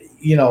mean,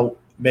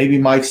 maybe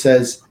Mike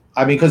says,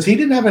 because he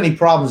didn't have any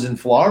problems in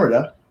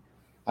Florida.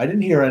 I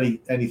didn't hear any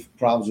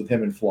problems with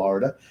him in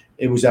Florida.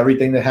 It was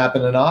everything that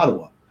happened in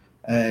Ottawa.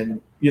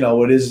 And,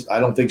 it is,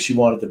 I don't think she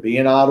wanted to be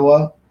in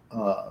Ottawa,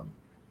 for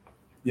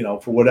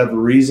whatever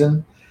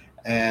reason.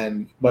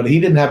 But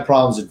he didn't have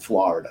problems in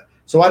Florida.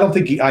 So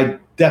I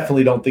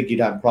definitely don't think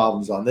he'd have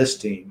problems on this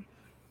team.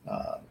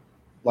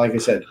 Like I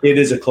said, it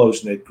is a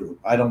close-knit group.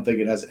 I don't think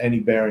it has any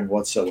bearing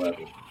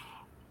whatsoever.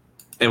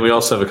 And we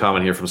also have a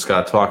comment here from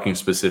Scott talking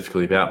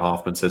specifically about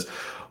Hoffman. Says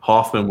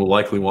Hoffman will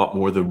likely want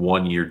more than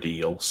 1-year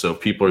deal. So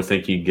if people are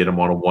thinking you get him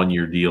on a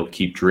 1-year deal,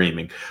 keep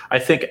dreaming. I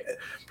think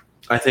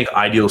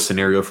ideal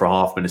scenario for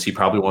Hoffman is he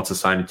probably wants to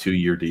sign a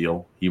 2-year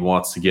deal. He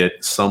wants to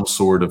get some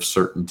sort of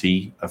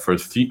certainty for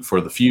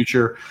the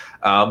future.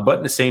 But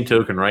in the same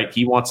token, right,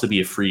 he wants to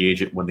be a free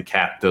agent when the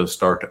cap does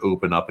start to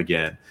open up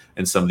again.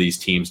 And some of these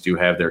teams do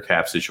have their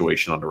cap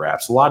situation on the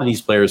wraps. A lot of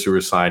these players who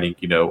are signing,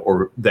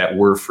 or that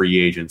were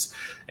free agents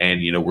and,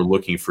 we're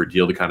looking for a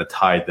deal to kind of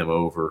tide them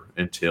over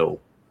until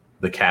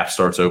the cap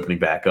starts opening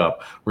back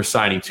up. We're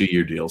signing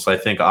 2-year deals. I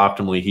think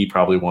optimally he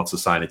probably wants to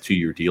sign a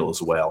 2-year deal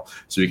as well,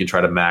 so he can try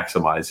to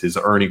maximize his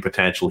earning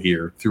potential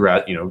here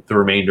throughout, the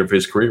remainder of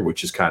his career,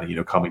 which is kind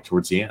of, coming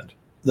towards the end.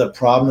 The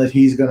problem that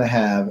he's going to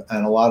have,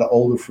 and a lot of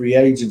older free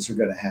agents are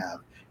going to have,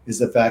 is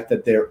the fact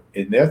that they're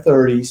in their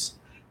 30s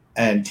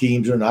and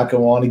teams are not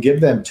going to want to give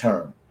them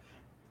term.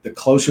 The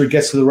closer it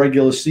gets to the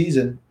regular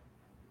season,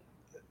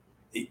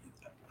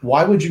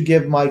 why would you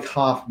give Mike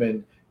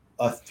Hoffman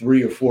a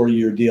 3 or 4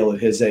 year deal at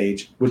his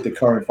age with the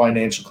current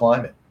financial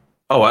climate?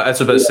 Oh, I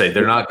was about to say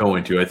they're not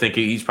going to. I think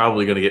he's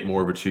probably going to get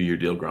more of a 2-year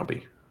deal,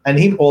 Grumpy. And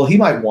he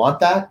might want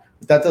that,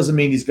 but that doesn't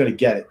mean he's going to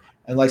get it.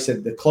 And like I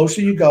said, the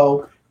closer you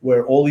go,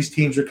 where all these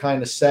teams are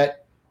kind of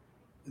set,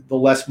 the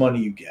less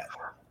money you get.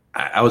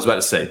 I was about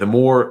to say,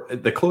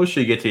 the closer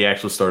you get to the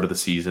actual start of the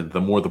season, the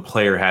more the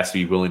player has to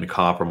be willing to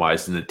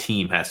compromise and the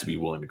team has to be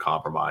willing to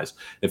compromise,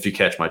 if you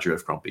catch my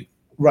drift, Grumpy.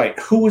 Right.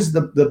 Who was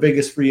the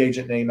biggest free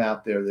agent name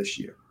out there this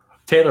year?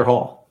 Taylor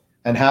Hall.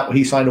 And how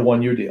he signed a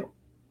 1-year deal.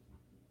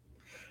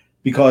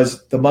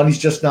 Because the money's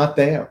just not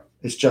there.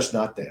 It's just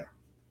not there.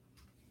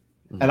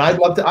 Mm-hmm. And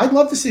I'd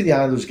love to see the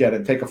Islanders get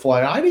him, take a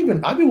flyer. I'd be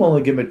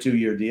willing to give him a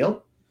 2-year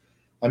deal.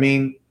 I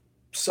mean,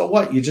 so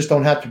what? You just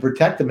don't have to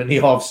protect him in the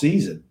off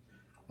season.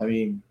 I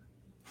mean,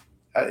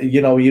 you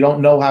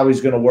don't know how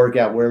he's going to work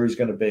out, where he's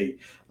going to be.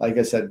 Like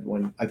I said,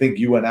 when I think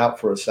you went out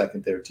for a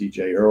second there,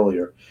 TJ,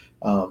 earlier.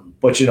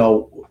 But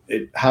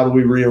how do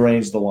we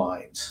rearrange the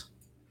lines?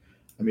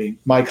 I mean,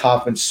 Mike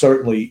Hoffman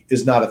certainly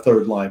is not a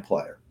third-line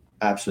player.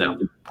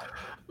 Absolutely.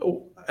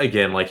 No.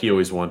 Again, like you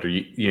always wonder,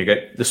 you got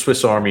the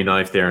Swiss Army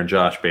knife there and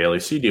Josh Bailey,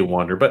 so you do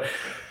wonder. But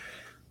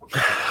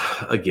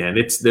again,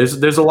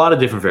 there's a lot of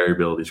different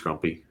variabilities,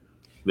 Grumpy.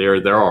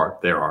 There are.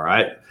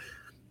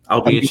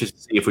 I'll be interested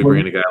to see if we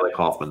bring in a guy like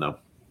Hoffman, though.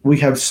 We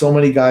have so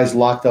many guys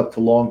locked up to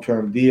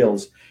long-term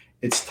deals.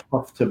 It's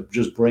tough to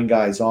just bring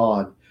guys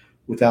on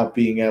without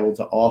being able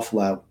to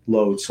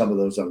offload some of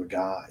those other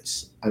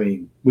guys. I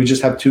mean, we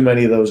just have too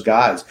many of those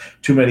guys,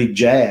 too many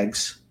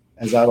Jags,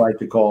 as I like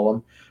to call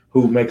them,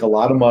 who make a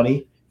lot of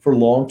money for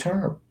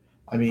long-term.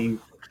 I mean,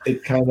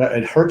 it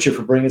hurts you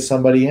for bringing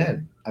somebody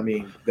in. I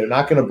mean, they're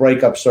not going to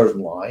break up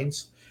certain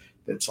lines.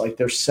 It's like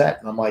they're set.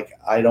 And I'm like,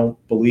 I don't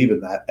believe in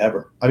that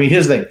ever. I mean,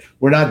 here's the thing.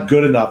 We're not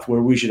good enough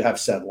where we should have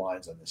set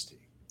lines on this team.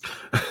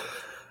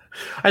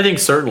 I think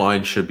certain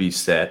lines should be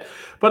set.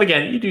 But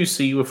again, you do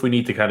see if we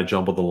need to kind of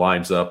jumble the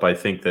lines up. I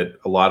think that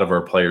a lot of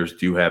our players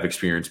do have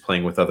experience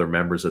playing with other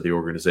members of the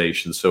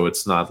organization, so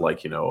it's not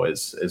like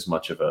as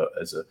much of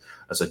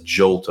a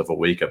jolt of a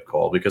wake up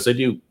call because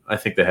I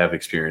think they have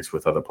experience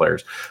with other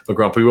players. But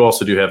Grumpy, we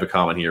also do have a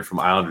comment here from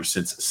Islander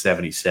since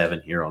 '77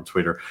 here on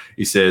Twitter.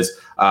 He says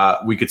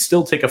we could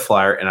still take a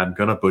flyer, and I'm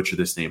gonna butcher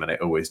this name, and I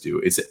always do.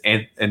 It's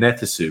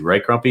Anethisu,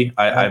 right, Grumpy?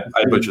 I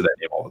butcher that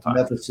name all the time.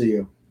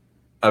 Anethisu.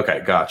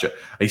 Okay, gotcha.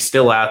 He's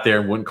still out there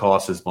and wouldn't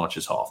cost as much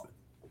as Hoffman.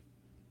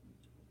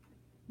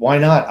 Why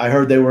not? I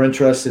heard they were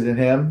interested in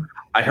him.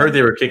 I heard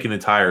they were kicking the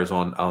tires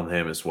on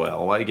him as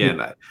well.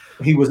 Again,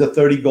 he was a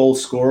 30-goal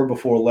scorer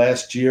before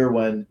last year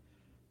when,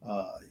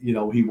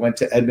 he went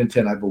to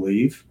Edmonton, I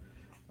believe,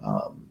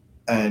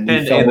 and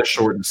a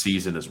shortened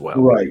season as well.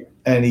 Right,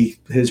 and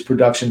his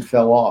production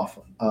fell off.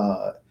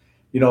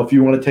 If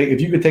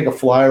you could take a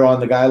flyer on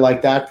the guy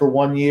like that for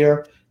 1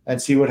 year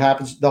and see what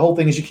happens. The whole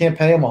thing is you can't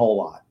pay him a whole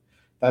lot.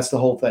 That's the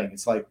whole thing.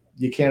 It's like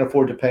you can't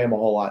afford to pay him a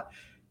whole lot.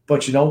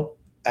 But,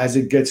 as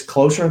it gets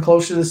closer and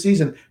closer to the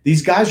season,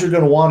 these guys are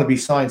going to want to be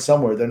signed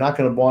somewhere. They're not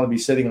going to want to be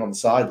sitting on the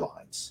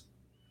sidelines.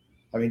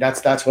 I mean,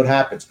 that's what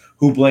happens.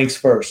 Who blinks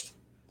first,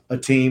 a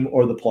team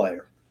or the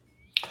player?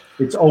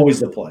 It's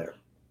always the player.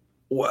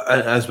 Well,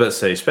 I was about to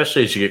say,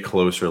 especially as you get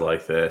closer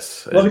like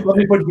this. Let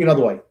me put it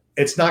another way.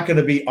 It's not going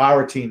to be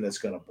our team that's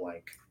going to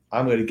blink.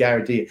 I'm going to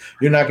guarantee you.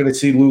 You're not going to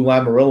see Lou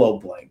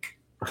Lamoriello blink.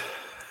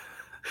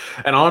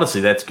 And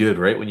honestly, that's good,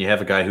 right? When you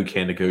have a guy who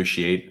can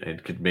negotiate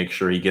and could make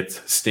sure he gets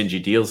stingy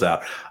deals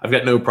out. I've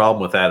got no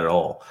problem with that at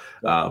all.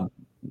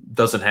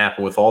 Doesn't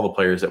happen with all the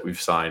players that we've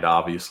signed,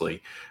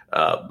 obviously.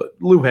 But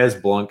Lou has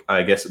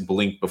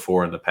blinked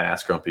before in the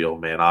past, grumpy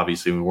old man.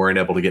 Obviously, we weren't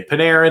able to get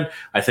Panarin.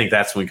 I think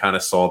that's when we kind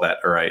of saw that,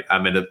 all right,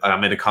 I'm in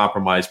a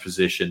compromised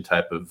position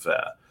type of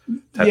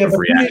reaction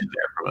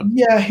there from him.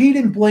 Yeah, he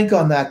didn't blink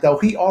on that, though.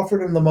 He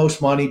offered him the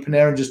most money.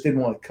 Panarin just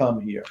didn't want to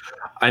come here.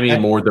 I mean,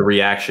 more the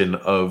reaction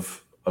of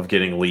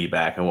getting Lee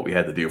back and what we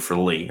had to do for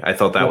Lee. I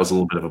thought that was a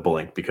little bit of a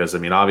blink because, I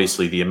mean,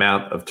 obviously the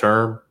amount of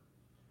term.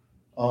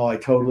 Oh, I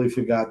totally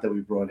forgot that we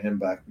brought him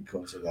back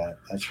because of that.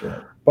 That's right.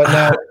 But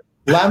now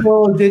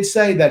Lamoriello did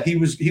say that he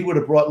would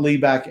have brought Lee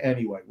back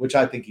anyway, which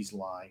I think he's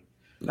lying.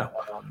 No.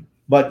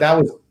 But that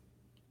was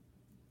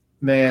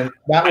 – man.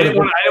 I didn't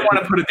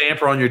want to put a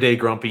damper on your day,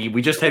 Grumpy.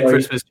 We just had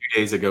Christmas 2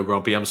 days ago,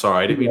 Grumpy. I'm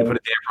sorry. I didn't mean to put a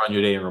damper on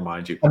your day and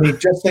remind you. I mean,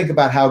 just think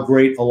about how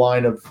great a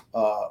line of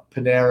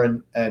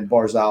Panarin and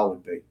Barzal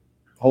would be.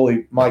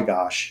 Holy my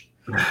gosh,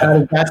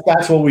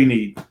 that's what we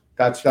need.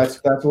 That's type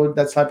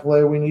of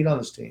player we need on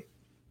this team.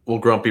 Well,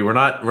 Grumpy, we're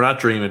not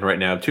dreaming right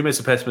now. 2 Minutes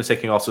of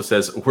Pessimistic also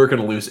says we're going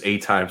to lose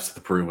 8 times to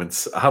the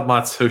Bruins. I'm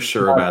not so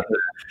sure about that.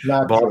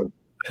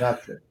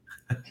 Not true.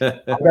 I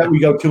bet we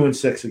go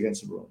 2-6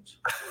 against the Bruins.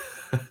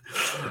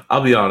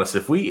 I'll be honest.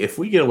 If we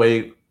get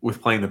away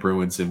with playing the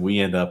Bruins and we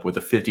end up with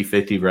a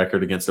 50-50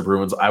 record against the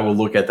Bruins, I will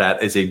look at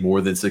that as a more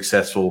than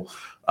successful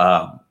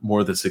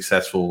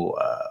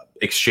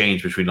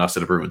exchange between us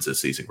and the Bruins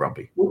this season,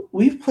 Grumpy.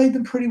 We've played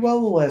them pretty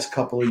well the last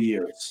couple of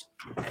years.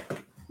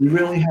 We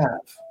really have.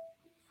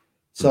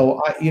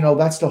 So,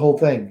 that's the whole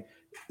thing.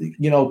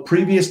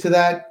 Previous to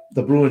that,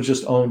 the Bruins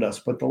just owned us.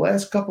 But the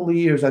last couple of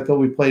years, I thought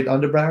we played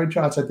under Barry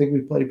Trotz. I think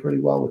we played pretty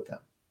well with them.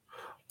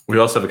 We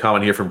also have a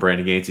comment here from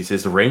Brandon Gaines. He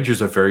says the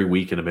Rangers are very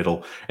weak in the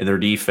middle, and their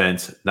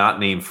defense, not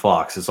named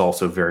Fox, is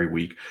also very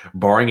weak.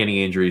 Barring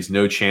any injuries,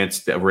 no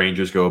chance that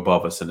Rangers go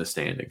above us in the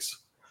standings.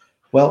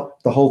 Well,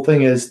 the whole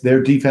thing is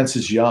their defense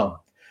is young.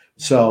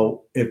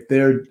 So if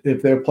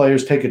their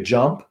players take a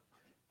jump,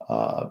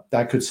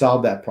 that could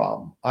solve that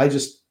problem. I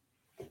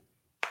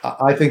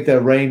think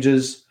the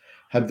Rangers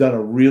have done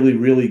a really,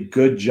 really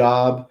good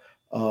job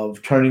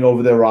of turning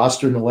over their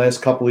roster in the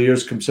last couple of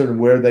years, considering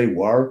where they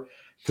were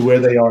to where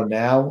they are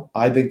now.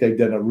 I think they've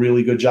done a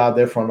really good job.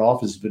 Their front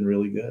office has been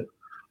really good.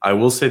 I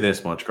will say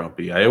this much,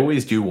 Grumpy. I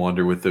always do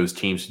wonder with those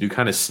teams who do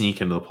kind of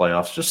sneak into the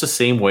playoffs, just the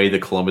same way the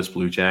Columbus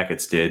Blue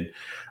Jackets did,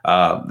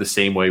 the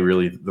same way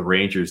really the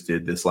Rangers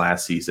did this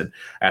last season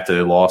after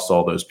they lost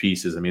all those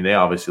pieces. I mean, they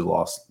obviously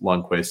lost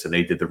Lundqvist and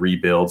they did the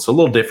rebuild. So a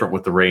little different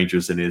with the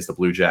Rangers than it is the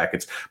Blue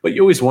Jackets. But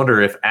you always wonder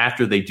if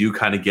after they do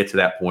kind of get to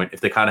that point, if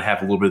they kind of have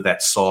a little bit of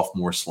that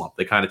sophomore slump,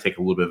 they kind of take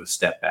a little bit of a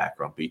step back,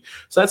 Grumpy.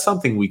 So that's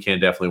something we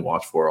can definitely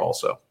watch for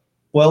also.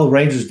 Well, the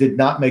Rangers did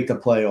not make the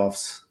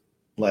playoffs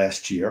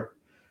last year.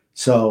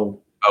 So,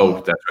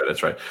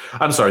 that's right.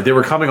 I'm sorry. They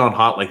were coming on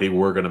hot like they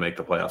were going to make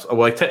the playoffs. Oh,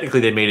 well,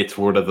 technically they made it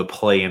toward the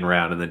play-in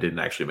round and then didn't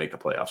actually make the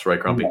playoffs, right,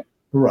 Grumpy?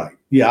 Right.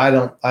 Yeah, I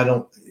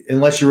don't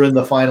unless you're in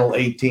the final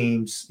 8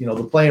 teams,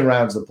 the play-in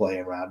round's the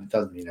play-in round. It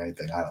doesn't mean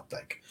anything, I don't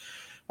think.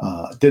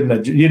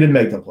 You didn't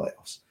make the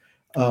playoffs.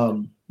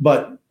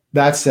 But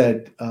that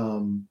said,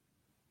 the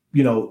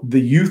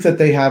youth that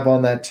they have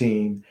on that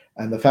team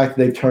and the fact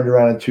that they've turned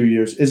around in 2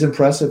 years is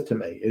impressive to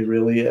me. It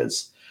really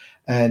is.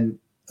 And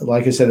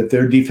like I said, if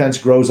their defense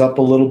grows up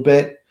a little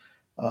bit,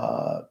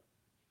 they're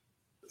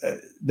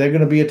going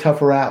to be a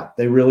tougher out.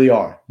 They really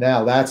are.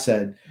 Now, that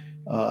said,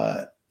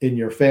 in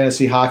your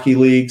fantasy hockey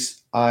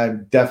leagues,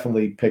 I'm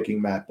definitely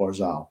picking Matt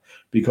Barzal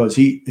because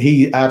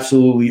he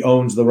absolutely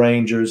owns the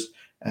Rangers,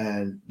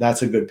 and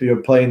that's a good. You're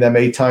playing them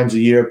 8 times a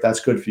year. That's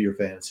good for your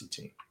fantasy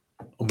team.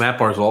 Matt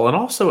Barzal, and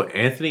also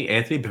Anthony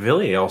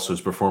Beauvillier also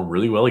has performed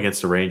really well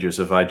against the Rangers,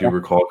 if I do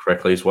recall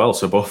correctly as well.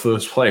 So both of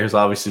those players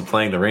obviously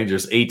playing the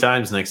Rangers 8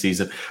 times next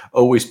season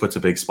always puts a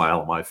big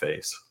smile on my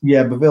face.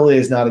 Yeah, Beauvillier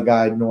is not a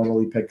guy I'd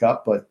normally pick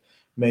up, but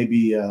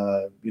maybe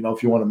if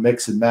you want to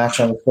mix and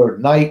match on a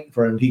certain night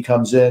for him, he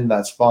comes in,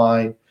 that's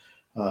fine.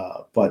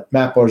 But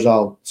Matt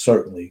Barzal,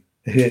 certainly,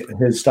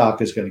 his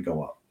stock is going to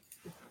go up.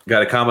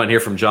 Got a comment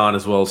here from John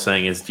as well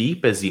saying, as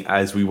deep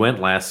as we went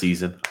last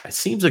season, it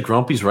seems like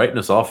Grumpy's writing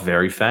us off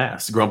very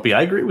fast. Grumpy,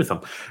 I agree with him,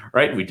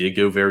 right? We did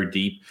go very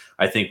deep.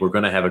 I think we're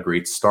going to have a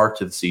great start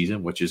to the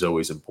season, which is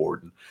always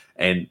important.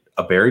 And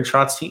a Barry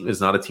Trotz team is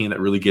not a team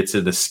that really gets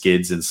into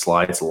skids and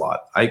slides a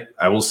lot.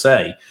 I will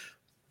say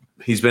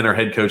he's been our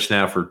head coach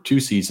now for 2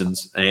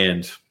 seasons,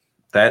 and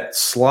that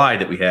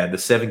slide that we had, the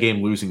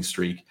 7-game losing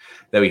streak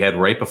that we had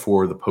right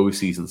before the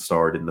postseason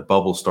started and the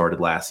bubble started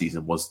last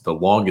season, was the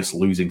longest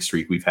losing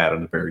streak we've had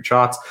under Barry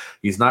Trotz.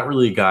 He's not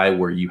really a guy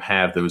where you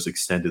have those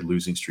extended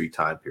losing streak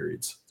time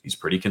periods. He's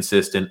pretty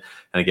consistent.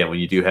 And again, when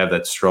you do have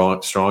that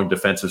strong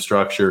defensive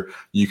structure,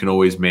 you can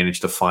always manage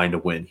to find a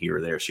win here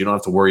or there. So you don't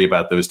have to worry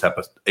about those type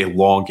of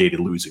elongated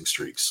losing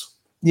streaks.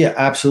 Yeah,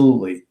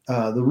 absolutely.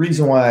 The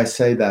reason why I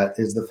say that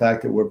is the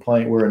fact that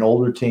we're an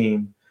older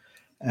team,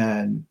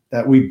 and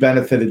that we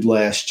benefited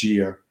last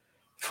year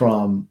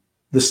from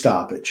the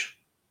stoppage.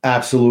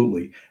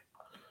 Absolutely.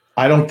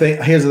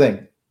 Here's the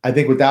thing. I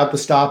think without the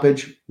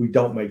stoppage, we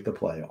don't make the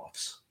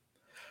playoffs.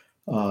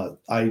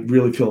 I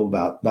really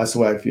that's the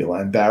way I feel.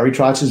 And Barry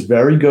Trotz is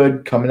very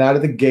good coming out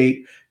of the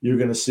gate. You're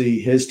going to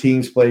see his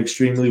teams play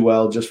extremely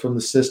well just from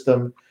the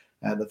system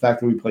and the fact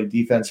that we play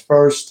defense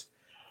first.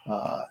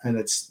 And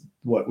it's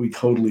what we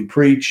totally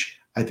preach.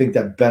 I think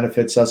that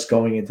benefits us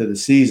going into the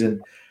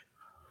season.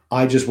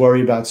 I just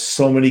worry about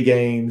so many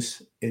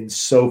games in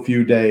so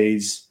few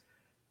days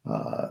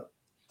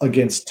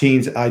against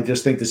teams. I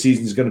just think the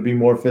season is going to be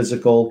more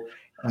physical,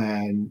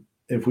 and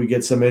if we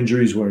get some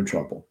injuries, we're in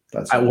trouble.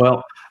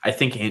 I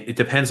think it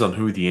depends on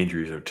who the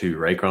injuries are too,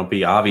 right,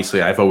 Grumpy?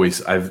 Obviously,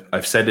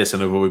 I've said this,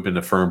 and I've always been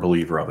a firm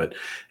believer of it.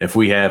 If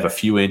we have a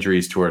few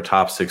injuries to our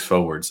top 6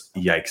 forwards,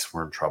 yikes,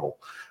 we're in trouble.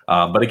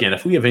 But again,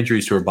 if we have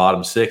injuries to our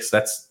bottom 6,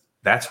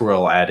 that's where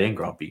I'll add in,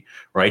 Grumpy,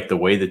 right? The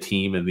way the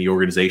team and the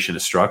organization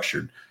is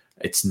structured,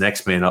 it's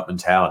next man up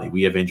mentality.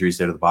 We have injuries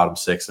there to the bottom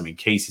 6. I mean,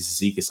 Casey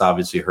Cizikas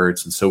obviously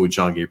hurts, and so would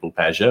John Gabriel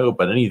Pageau.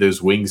 But any of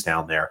those wings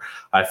down there,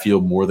 I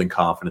feel more than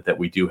confident that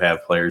we do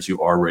have players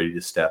who are ready to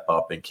step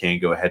up and can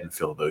go ahead and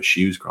fill those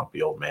shoes,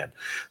 Grumpy old man.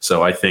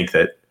 So I think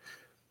that,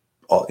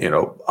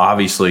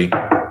 obviously,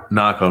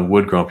 knock on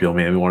wood, Grumpy old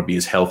man, we want to be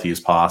as healthy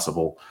as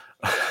possible.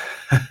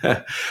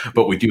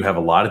 But we do have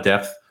a lot of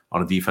depth on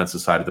the defensive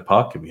side of the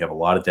puck, and we have a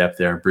lot of depth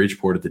there in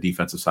Bridgeport at the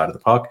defensive side of the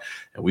puck,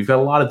 and we've got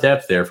a lot of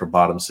depth there for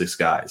bottom 6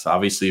 guys.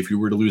 Obviously, if you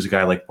were to lose a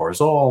guy like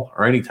Barzal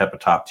or any type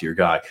of top-tier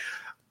guy,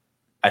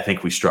 I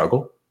think we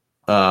struggle.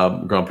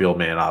 Grumpy old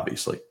man,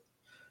 obviously.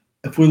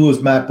 If we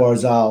lose Matt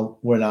Barzal,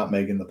 we're not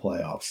making the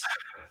playoffs.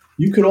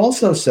 You could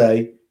also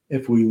say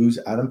if we lose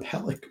Adam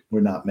Pelech,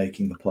 we're not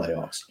making the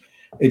playoffs.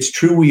 It's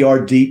true we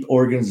are deep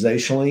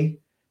organizationally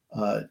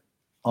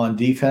on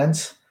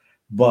defense,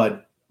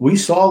 but we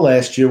saw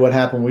last year what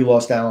happened. We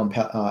lost Adam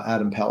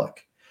Pelech.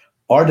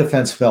 Our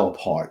defense fell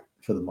apart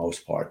for the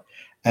most part.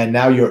 And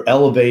now you're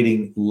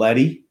elevating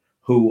Leddy,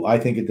 who I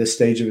think at this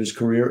stage of his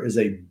career is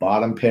a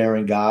bottom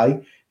pairing guy.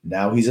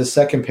 Now he's a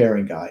second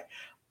pairing guy.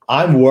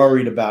 I'm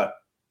worried about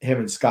him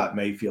and Scott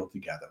Mayfield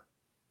together.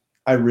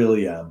 I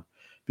really am,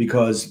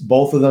 because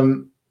both of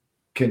them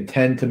can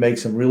tend to make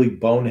some really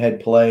bonehead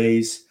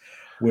plays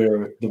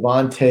where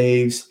Devon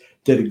Taves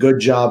did a good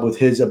job with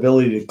his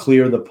ability to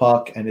clear the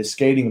puck and his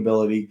skating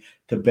ability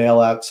to bail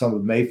out some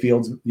of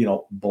Mayfield's,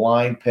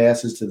 blind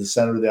passes to the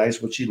center of the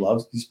ice, which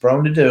he's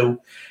prone to do.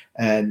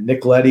 And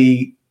Nick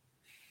Leddy,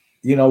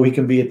 he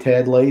can be a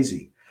tad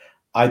lazy.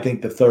 I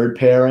think the third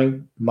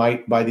pairing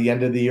might, by the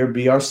end of the year,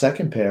 be our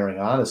second pairing,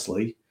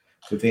 honestly,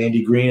 with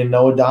Andy Green and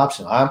Noah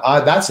Dobson.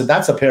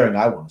 That's a pairing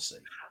I want to see.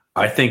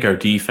 I think our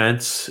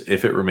defense,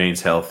 if it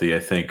remains healthy, I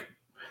think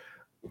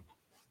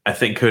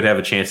could have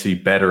a chance to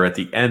be better at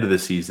the end of the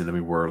season than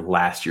we were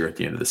last year at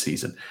the end of the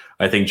season.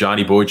 I think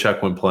Johnny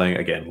Boychuk, when playing,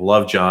 again,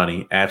 love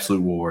Johnny,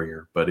 absolute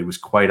warrior, but it was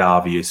quite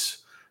obvious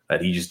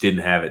that he just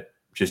didn't have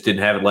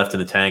it left in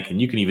the tank.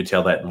 And you can even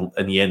tell that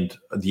in the end,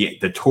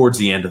 towards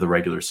the end of the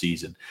regular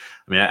season.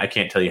 I mean, I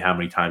can't tell you how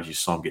many times you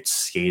saw him get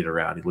skated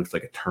around. He looked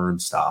like a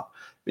turnstile.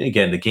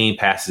 Again, the game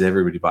passes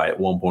everybody by at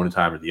one point in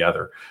time or the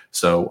other.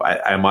 So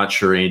I'm not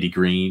sure Andy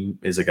Green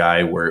is a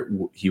guy where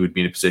he would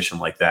be in a position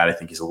like that. I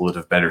think he's a little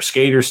bit better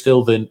skater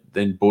still than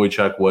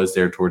Boychuk was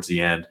there towards the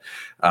end.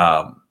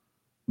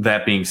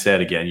 That being said,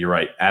 again, you're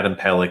right. Adam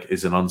Pelech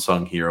is an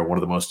unsung hero, one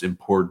of the most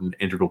important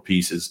integral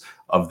pieces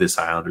of this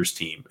Islanders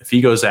team. If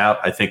he goes out,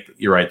 I think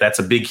you're right. That's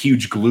a big,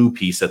 huge glue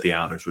piece that the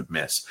Islanders would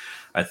miss.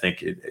 I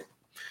think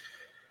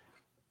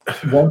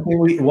one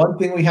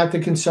thing we have to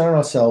concern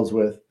ourselves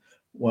with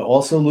While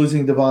also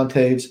losing Devon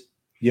Taves,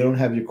 you don't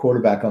have your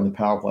quarterback on the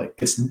power play.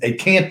 It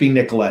can't be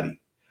Nicoletti.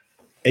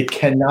 It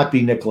cannot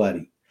be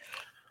Nicoletti.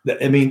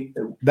 I mean,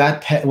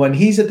 when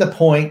he's at the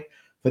point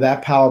for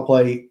that power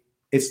play,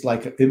 it's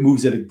like it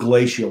moves at a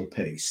glacial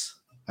pace.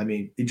 I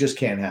mean, you just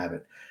can't have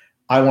it.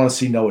 I want to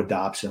see Noah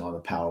Dobson on the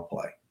power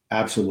play.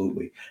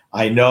 Absolutely.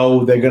 I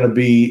know they're going to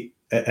be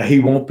 – he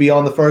won't be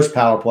on the first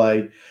power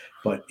play,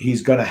 but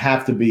he's going to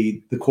have to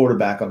be the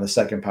quarterback on the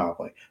second power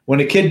play. When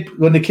the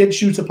kid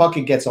shoots a puck,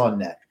 it gets on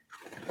net.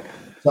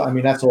 So, I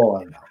mean, that's all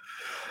I know.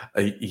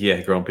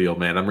 Yeah, grumpy old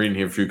man. I'm reading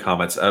here a few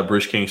comments.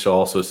 Brish Kingshaw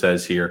also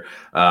says here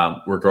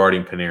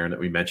regarding Panarin that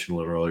we mentioned a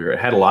little earlier, it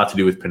had a lot to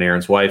do with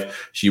Panarin's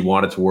wife. She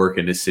wanted to work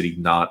in this city,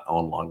 not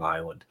on Long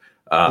Island.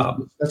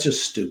 That's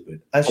just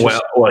stupid.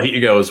 Well, here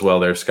you go as well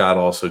there. Scott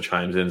also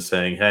chimes in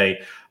saying,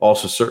 hey,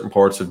 also certain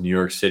parts of New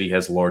York City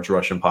has a large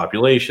Russian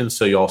population,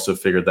 so you also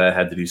figured that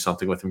had to do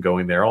something with him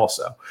going there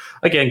also.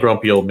 Again,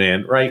 grumpy old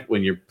man, right?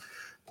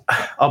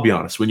 I'll be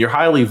honest, when you're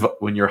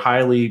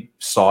highly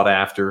sought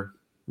after,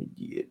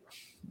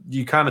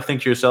 you kind of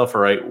think to yourself,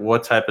 all right,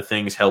 what type of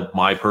things help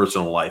my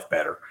personal life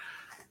better?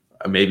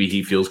 Maybe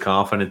he feels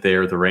confident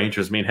there. The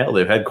Rangers, I mean, hell,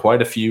 they've had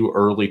quite a few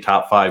early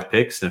top 5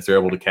 picks, and if they're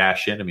able to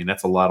cash in, I mean,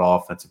 that's a lot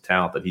of offensive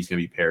talent that he's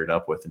going to be paired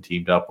up with and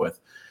teamed up with.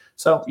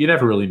 So you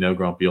never really know,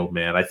 grumpy old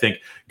man. I think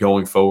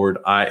going forward,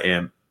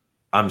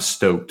 I'm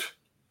stoked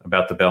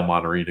about the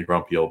Belmont Arena,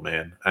 grumpy old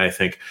man. I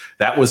think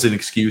that was an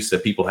excuse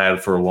that people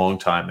had for a long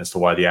time as to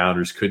why the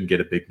Islanders couldn't get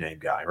a big name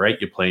guy,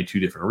 right? You play in 2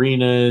 different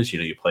arenas,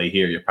 you play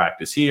here, you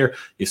practice here.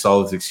 You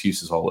saw those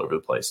excuses all over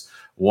the place.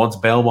 Once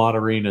Belmont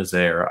Arena is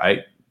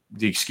there,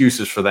 the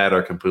excuses for that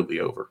are completely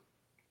over.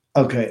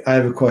 Okay, I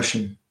have a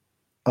question.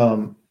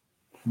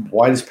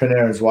 Why does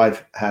Panarin's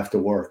wife have to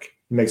work?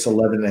 He makes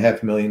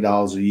 $11.5 million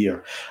a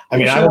year. I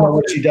mean, I don't know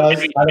what she does.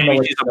 I don't know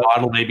what she's a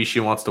model. Maybe she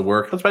wants to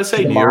work. That's what I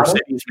say. New York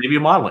City is maybe a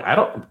modeling.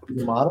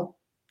 She's a model?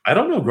 I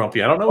don't know,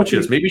 Grumpy. I don't know what she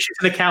is. Maybe she's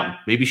an accountant.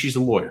 Maybe she's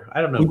a lawyer.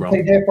 I don't know, Grumpy.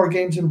 We played half our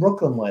games in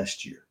Brooklyn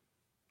last year.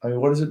 I mean,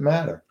 what does it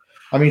matter?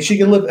 I mean, she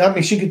can live. I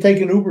mean, she could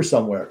take an Uber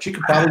somewhere. She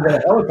could probably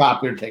get a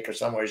helicopter and take her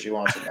somewhere she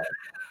wants to go.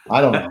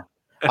 I don't know.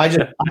 I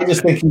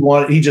just think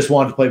he just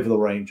wanted to play for the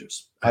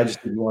Rangers. I just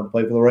think he wanted to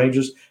play for the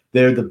Rangers.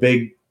 They're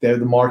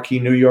the marquee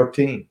New York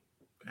team.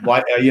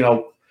 Why,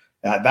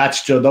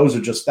 that's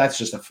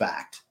just a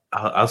fact.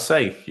 I'll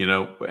say,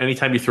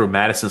 anytime you throw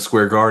Madison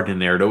Square Garden in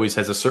there, it always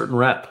has a certain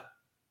rep.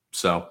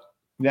 So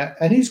yeah,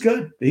 and he's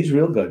good. He's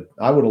real good.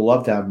 I would have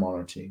loved to have him on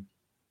our team.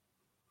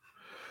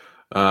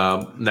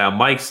 Now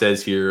Mike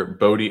says here,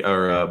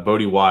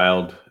 Bodie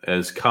Wild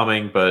is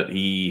coming, but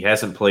he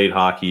hasn't played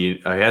hockey.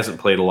 He hasn't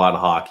played a lot of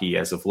hockey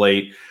as of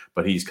late,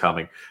 but he's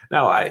coming.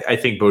 Now I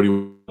think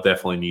Bodie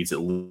definitely needs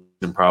at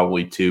least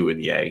probably 2 in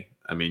the A.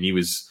 I mean, he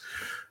was,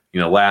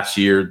 last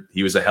year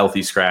he was a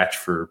healthy scratch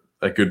for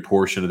a good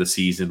portion of the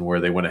season where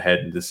they went ahead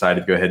and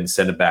decided to go ahead and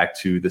send it back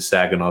to the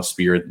Saginaw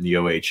Spirit in the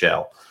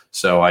OHL.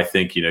 So I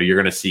think, you're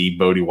going to see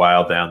Bodie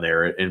Wild down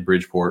there in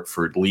Bridgeport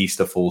for at least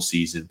a full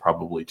season,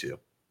 probably 2.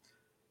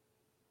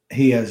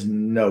 He has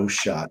no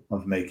shot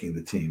of making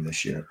the team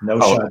this year. No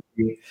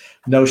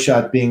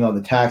shot being on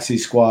the taxi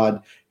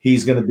squad.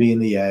 He's going to be in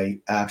the A,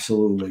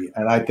 absolutely.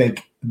 And I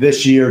think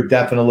this year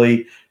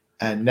definitely,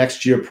 and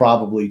next year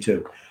probably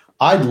too.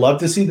 I'd love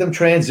to see them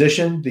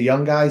transition the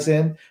young guys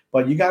in,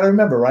 but you got to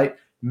remember, right?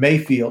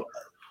 Mayfield,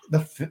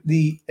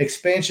 the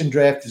expansion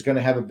draft is going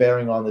to have a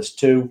bearing on this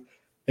too.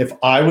 If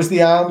I was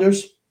the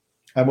Islanders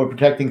and we're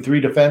protecting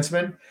 3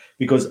 defensemen,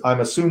 because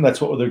I'm assuming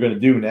that's what they're going to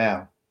do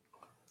now.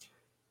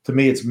 To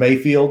me, it's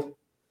Mayfield,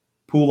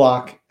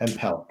 Pulak, and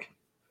Pelech.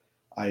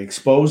 I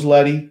expose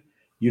Leddy.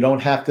 You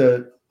don't have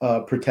to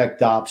protect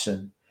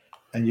Dobson,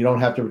 and you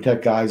don't have to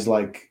protect guys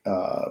like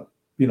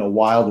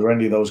Wild or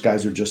any of those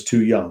guys who are just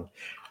too young.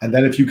 And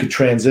then if you could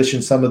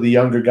transition some of the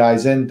younger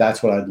guys in,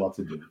 that's what I'd love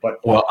to do. But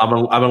I'm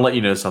gonna let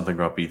you know something,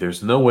 Grumpy.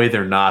 There's no way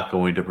they're not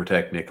going to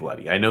protect Nick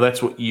Leddy. I know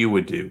that's what you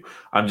would do.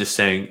 I'm just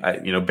saying,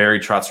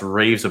 Barry Trotz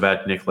raves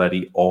about Nick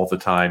Leddy all the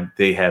time.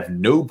 They have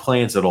no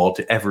plans at all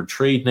to ever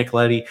trade Nick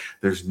Leddy.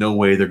 There's no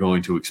way they're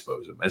going to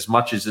expose him. As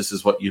much as this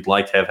is what you'd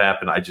like to have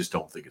happen, I just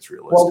don't think it's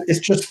realistic. Well, it's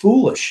just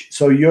foolish.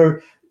 So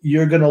you're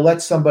going to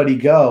let somebody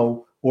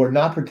go or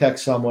not protect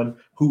someone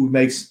who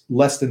makes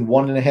less than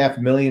 $1.5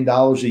 million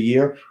a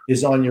year,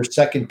 is on your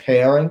second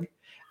pairing,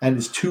 and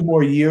is 2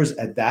 more years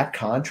at that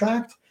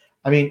contract.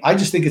 I mean, I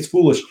just think it's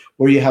foolish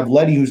where you have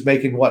Leddy who's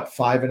making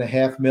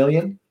 $5.5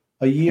 million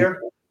a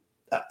year.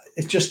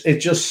 It's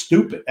just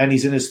stupid. And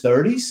he's in his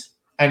 30s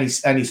and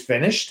he's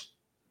finished.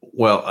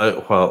 Well,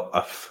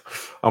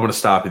 I'm going to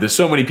stop you. There's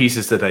so many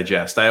pieces to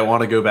digest. I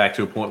want to go back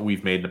to a point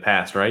we've made in the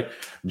past, right?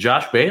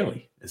 Josh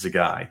Bailey is a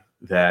guy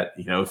that,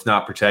 if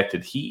not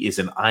protected, he is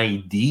an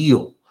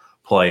ideal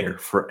player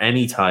for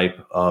any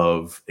type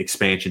of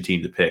expansion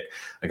team to pick.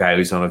 A guy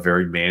who's on a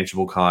very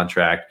manageable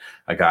contract,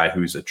 a guy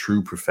who's a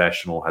true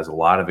professional, has a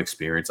lot of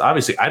experience.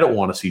 Obviously, I don't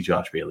want to see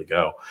Josh Bailey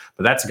go,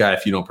 but that's a guy,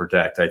 if you don't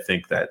protect, I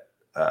think that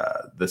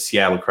the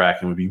Seattle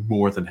Kraken would be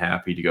more than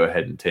happy to go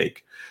ahead and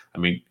take. I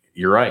mean,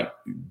 you're right.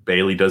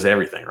 Bailey does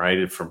everything,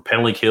 right? From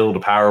penalty kill to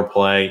power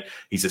play.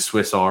 He's a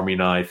Swiss Army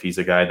knife. He's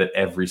a guy that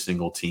every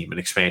single team, an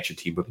expansion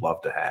team, would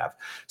love to have.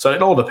 So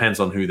it all depends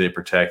on who they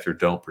protect or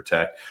don't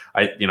protect.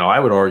 I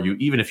would argue,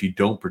 even if you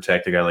don't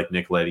protect a guy like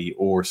Nick Leddy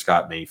or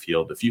Scott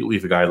Mayfield, if you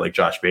leave a guy like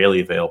Josh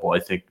Bailey available, I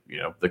think,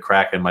 the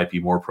Kraken might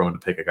be more prone to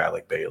pick a guy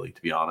like Bailey,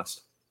 to be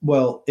honest.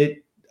 Well,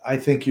 I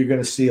think you're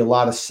going to see a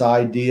lot of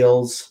side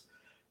deals.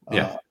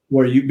 Yeah.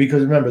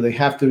 Because remember, the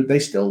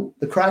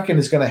Kraken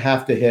is going to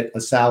have to hit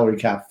a salary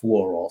cap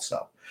floor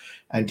also.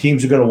 And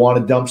teams are going to want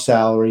to dump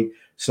salary.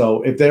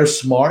 So if they're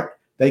smart,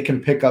 they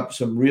can pick up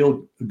some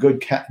real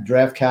good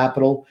draft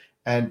capital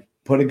and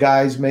put a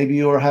guys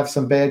maybe or have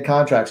some bad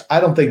contracts. I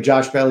don't think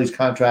Josh Bailey's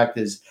contract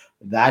is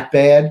that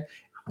bad.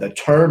 The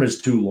term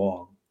is too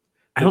long.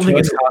 I don't think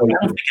his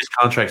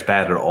contract's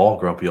bad at all,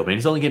 Grumpy Old Man.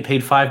 He's only getting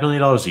paid $5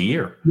 million a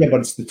year. Yeah, but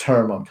it's the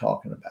term I'm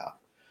talking about.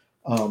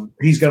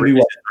 He's going to be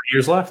 3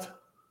 years left?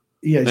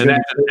 Yeah, and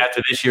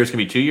after this year, it's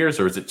going to be 2 years,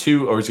 or is it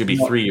 2, or is it going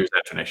to be 3 years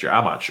after next year?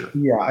 I'm not sure.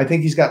 Yeah, I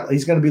think he's going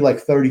to be like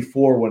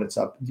 34 when it's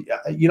up.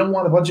 You don't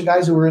want a bunch of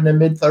guys who are in their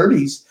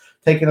mid-30s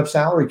taking up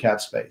salary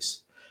cap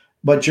space,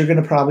 but you're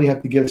going to probably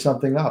have to give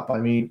something up. I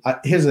mean,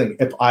 here's the thing.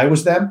 If I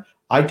was them,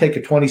 I'd take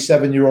a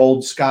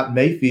 27-year-old Scott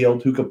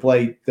Mayfield who could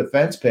play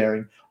defense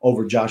pairing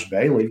over Josh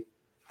Bailey.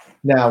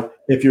 Now,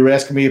 if you're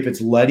asking me if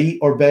it's Leddy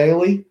or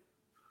Bailey,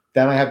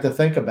 then I have to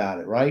think about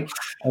it, right?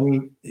 I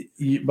mean,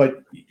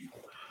 but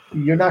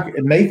you're not –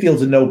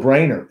 Mayfield's a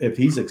no-brainer if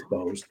he's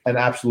exposed, an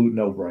absolute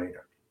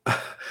no-brainer.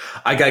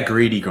 I got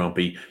greedy,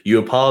 Grumpy. You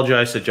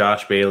apologized to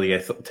Josh Bailey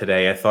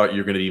today. I thought you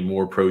were going to be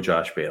more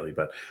pro-Josh Bailey,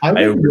 but I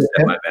overstepped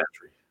my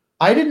boundary.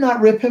 I did not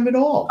rip him at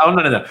all. Oh,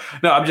 no.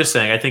 No, I'm just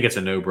saying I think it's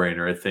a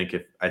no-brainer.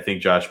 I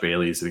think Josh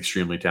Bailey is an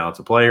extremely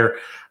talented player.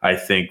 I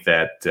think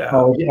that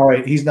all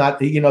right. He's not,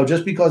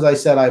 just because I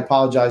said I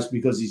apologize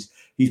because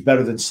he's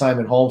better than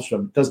Simon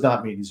Holmstrom does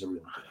not mean he's a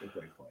really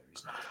great player.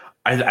 He's not.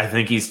 I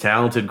think he's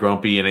talented,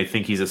 Grumpy, and I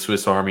think he's a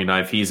Swiss Army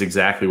knife. He's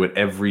exactly what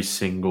every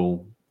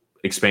single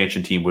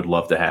expansion team would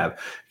love to have.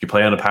 He can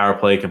play on the power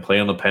play, can play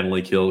on the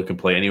penalty kill, can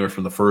play anywhere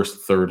from the first to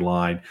third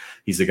line.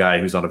 He's a guy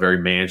who's on a very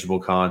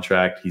manageable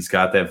contract. He's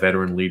got that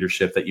veteran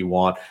leadership that you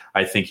want.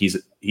 I think he's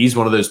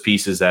one of those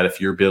pieces that if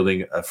you're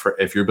building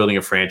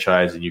a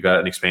franchise and you got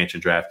an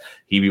expansion draft,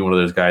 he'd be one of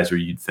those guys where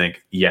you'd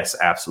think, yes,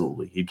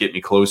 absolutely. He'd get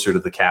me closer to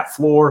the cap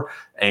floor,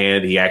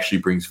 and he actually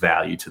brings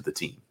value to the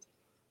team.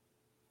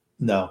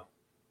 No.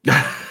 No.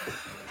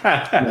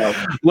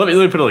 Let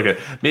me put it like that.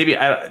 Maybe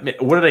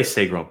what did I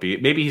say, Grumpy?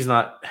 Maybe he's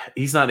not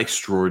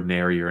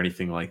extraordinary or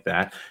anything like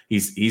that.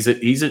 He's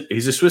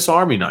a Swiss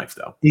Army knife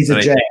though. He's a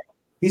jag.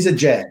 He's a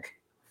jag.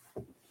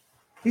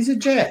 He's a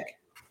jag.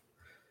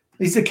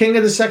 He's the king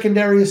of the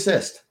secondary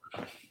assist.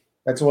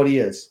 That's what he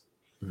is.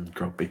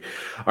 Grumpy.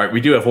 All right,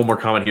 we do have one more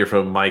comment here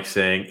from Mike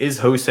saying, "Is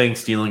Ho-Sang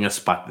stealing a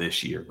spot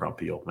this year,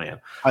 Grumpy Old Man?"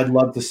 I'd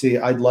love to see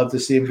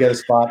him get a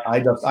spot.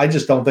 I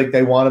just don't think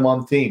they want him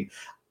on the team.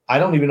 I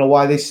don't even know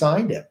why they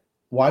signed him.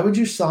 Why would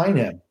you sign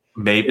him?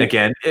 Maybe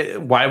again,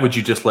 why would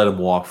you just let him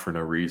walk for no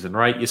reason,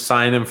 right? You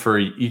sign him for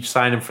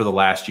the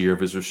last year of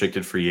his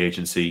restricted free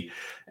agency,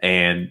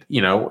 and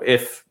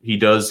if he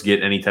does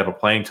get any type of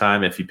playing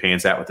time, if he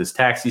pans out with his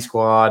taxi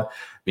squad,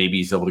 maybe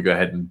he's able to go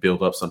ahead and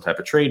build up some type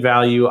of trade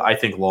value. I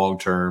think long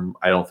term,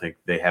 I don't think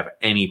they have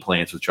any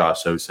plans with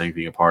Josh Ho-Sang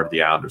being a part of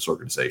the Islanders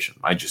organization.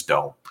 I just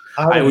don't.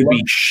 I would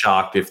be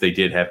shocked if they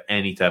did have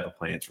any type of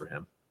plans for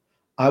him.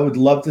 I would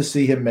love to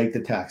see him make the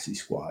taxi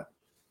squad.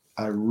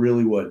 I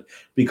really would,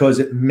 because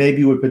it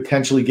maybe would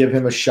potentially give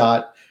him a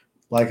shot,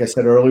 like I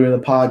said earlier in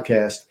the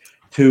podcast,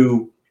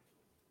 to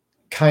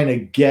kind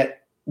of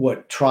get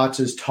what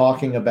Trotz is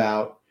talking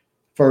about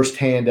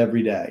firsthand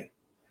every day.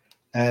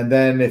 And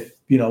then if,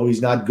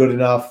 he's not good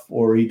enough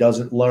or he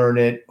doesn't learn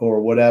it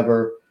or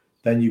whatever,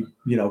 then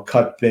you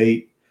cut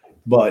bait.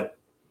 But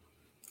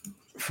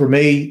for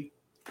me,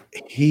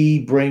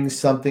 he brings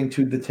something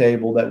to the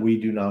table that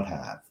we do not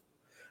have,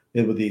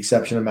 with the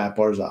exception of Matt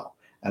Barzal.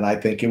 And I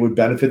think it would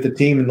benefit the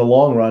team in the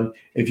long run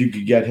if you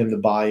could get him to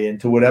buy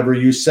into whatever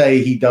you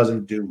say he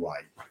doesn't do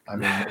right. I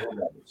mean,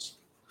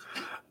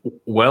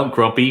 well,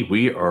 Grumpy,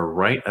 we are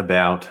right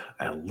about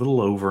a little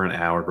over an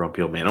hour,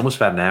 Grumpy Old Man, almost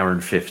about an hour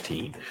and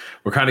 15.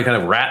 We're kind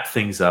of wrap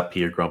things up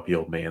here, Grumpy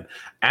Old Man.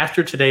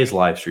 After today's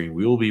live stream,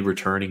 we will be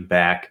returning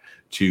back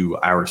to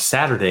our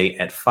Saturday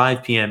at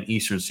 5 p.m.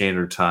 Eastern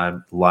Standard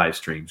Time live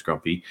streams,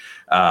 Grumpy.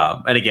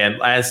 And again,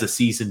 as the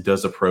season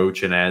does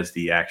approach and as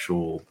the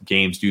actual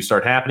games do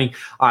start happening,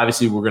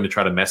 obviously we're going to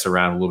try to mess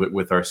around a little bit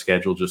with our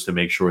schedule just to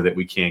make sure that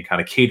we can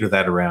kind of cater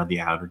that around the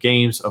outer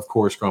games, of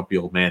course, Grumpy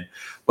Old Man.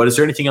 But is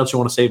there anything else you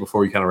want to say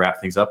before we kind of wrap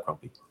things up,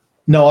 Grumpy?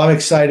 No, I'm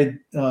excited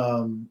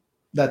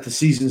that the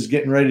season's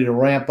getting ready to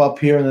ramp up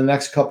here in the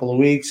next couple of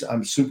weeks.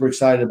 I'm super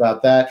excited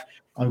about that.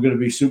 I'm going to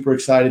be super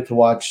excited to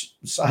watch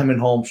Simon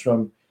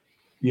Holmstrom,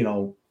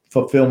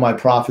 fulfill my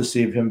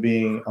prophecy of him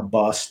being a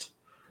bust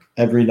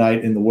every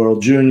night in the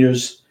World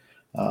Juniors.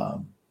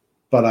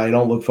 But I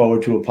don't look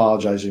forward to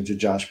apologizing to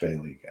Josh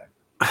Bailey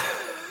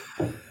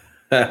again.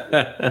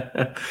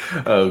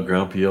 Oh,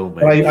 grumpy old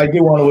man. But I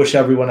do want to wish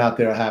everyone out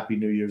there a happy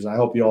New Year's. I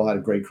hope you all had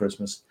a great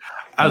Christmas.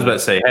 I was about to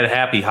say, had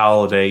happy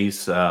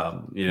holidays,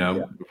 no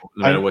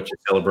matter what you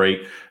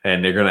celebrate,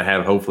 and they're going to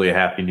have hopefully a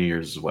happy New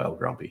Year's as well,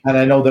 Grumpy. And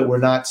I know that we're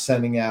not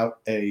sending out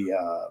a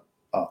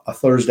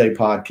Thursday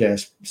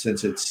podcast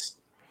since it's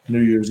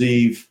New Year's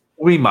Eve.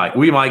 We might,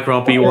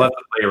 Grumpy. We'll have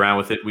to play around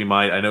with it. We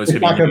might. I know it's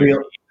not going to be.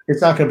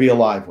 It's not going to be a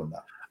live one, though.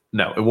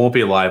 No, it won't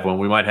be a live one.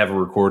 We might have a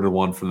recorded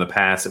one from the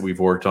past that we've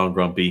worked on,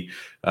 Grumpy,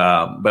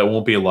 but it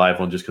won't be a live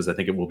one just because I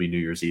think it will be New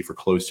Year's Eve or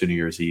close to New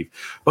Year's Eve.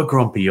 But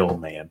Grumpy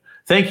old man,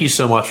 thank you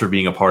so much for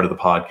being a part of the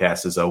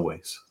podcast as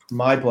always.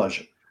 My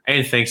pleasure.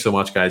 And thanks so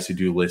much, guys, who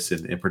do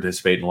listen and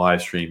participate in the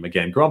live stream.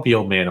 Again, Grumpy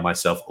Old Man and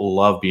myself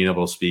love being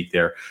able to speak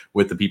there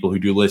with the people who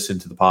do listen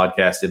to the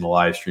podcast in the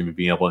live stream and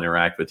being able to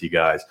interact with you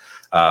guys.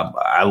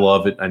 I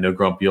love it. I know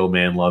Grumpy Old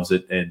Man loves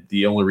it. And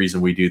the only reason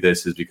we do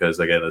this is because,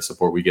 again, the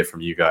support we get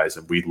from you guys,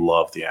 and we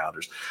love the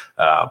Islanders.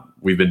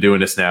 We've been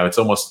doing this now. It's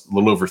almost a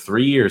little over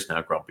 3 years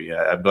now, Grumpy.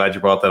 I'm glad you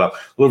brought that up. A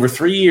little over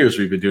 3 years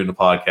we've been doing the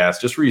podcast.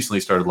 Just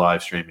recently started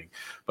live streaming.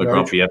 But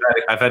Grumpy,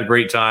 I've had a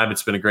great time.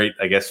 It's been a great,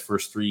 I guess,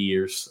 first 3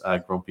 years,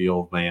 Grumpy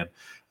Old Man.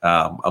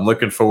 I'm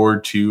looking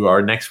forward to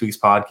our next week's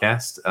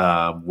podcast.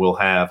 We'll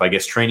have, I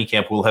guess, training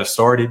camp will have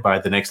started by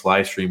the next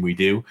live stream we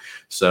do.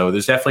 So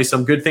there's definitely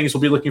some good things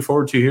we'll be looking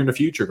forward to here in the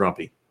future,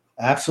 Grumpy.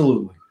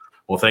 Absolutely.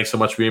 Well, thanks so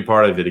much for being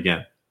part of it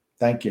again.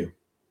 Thank you.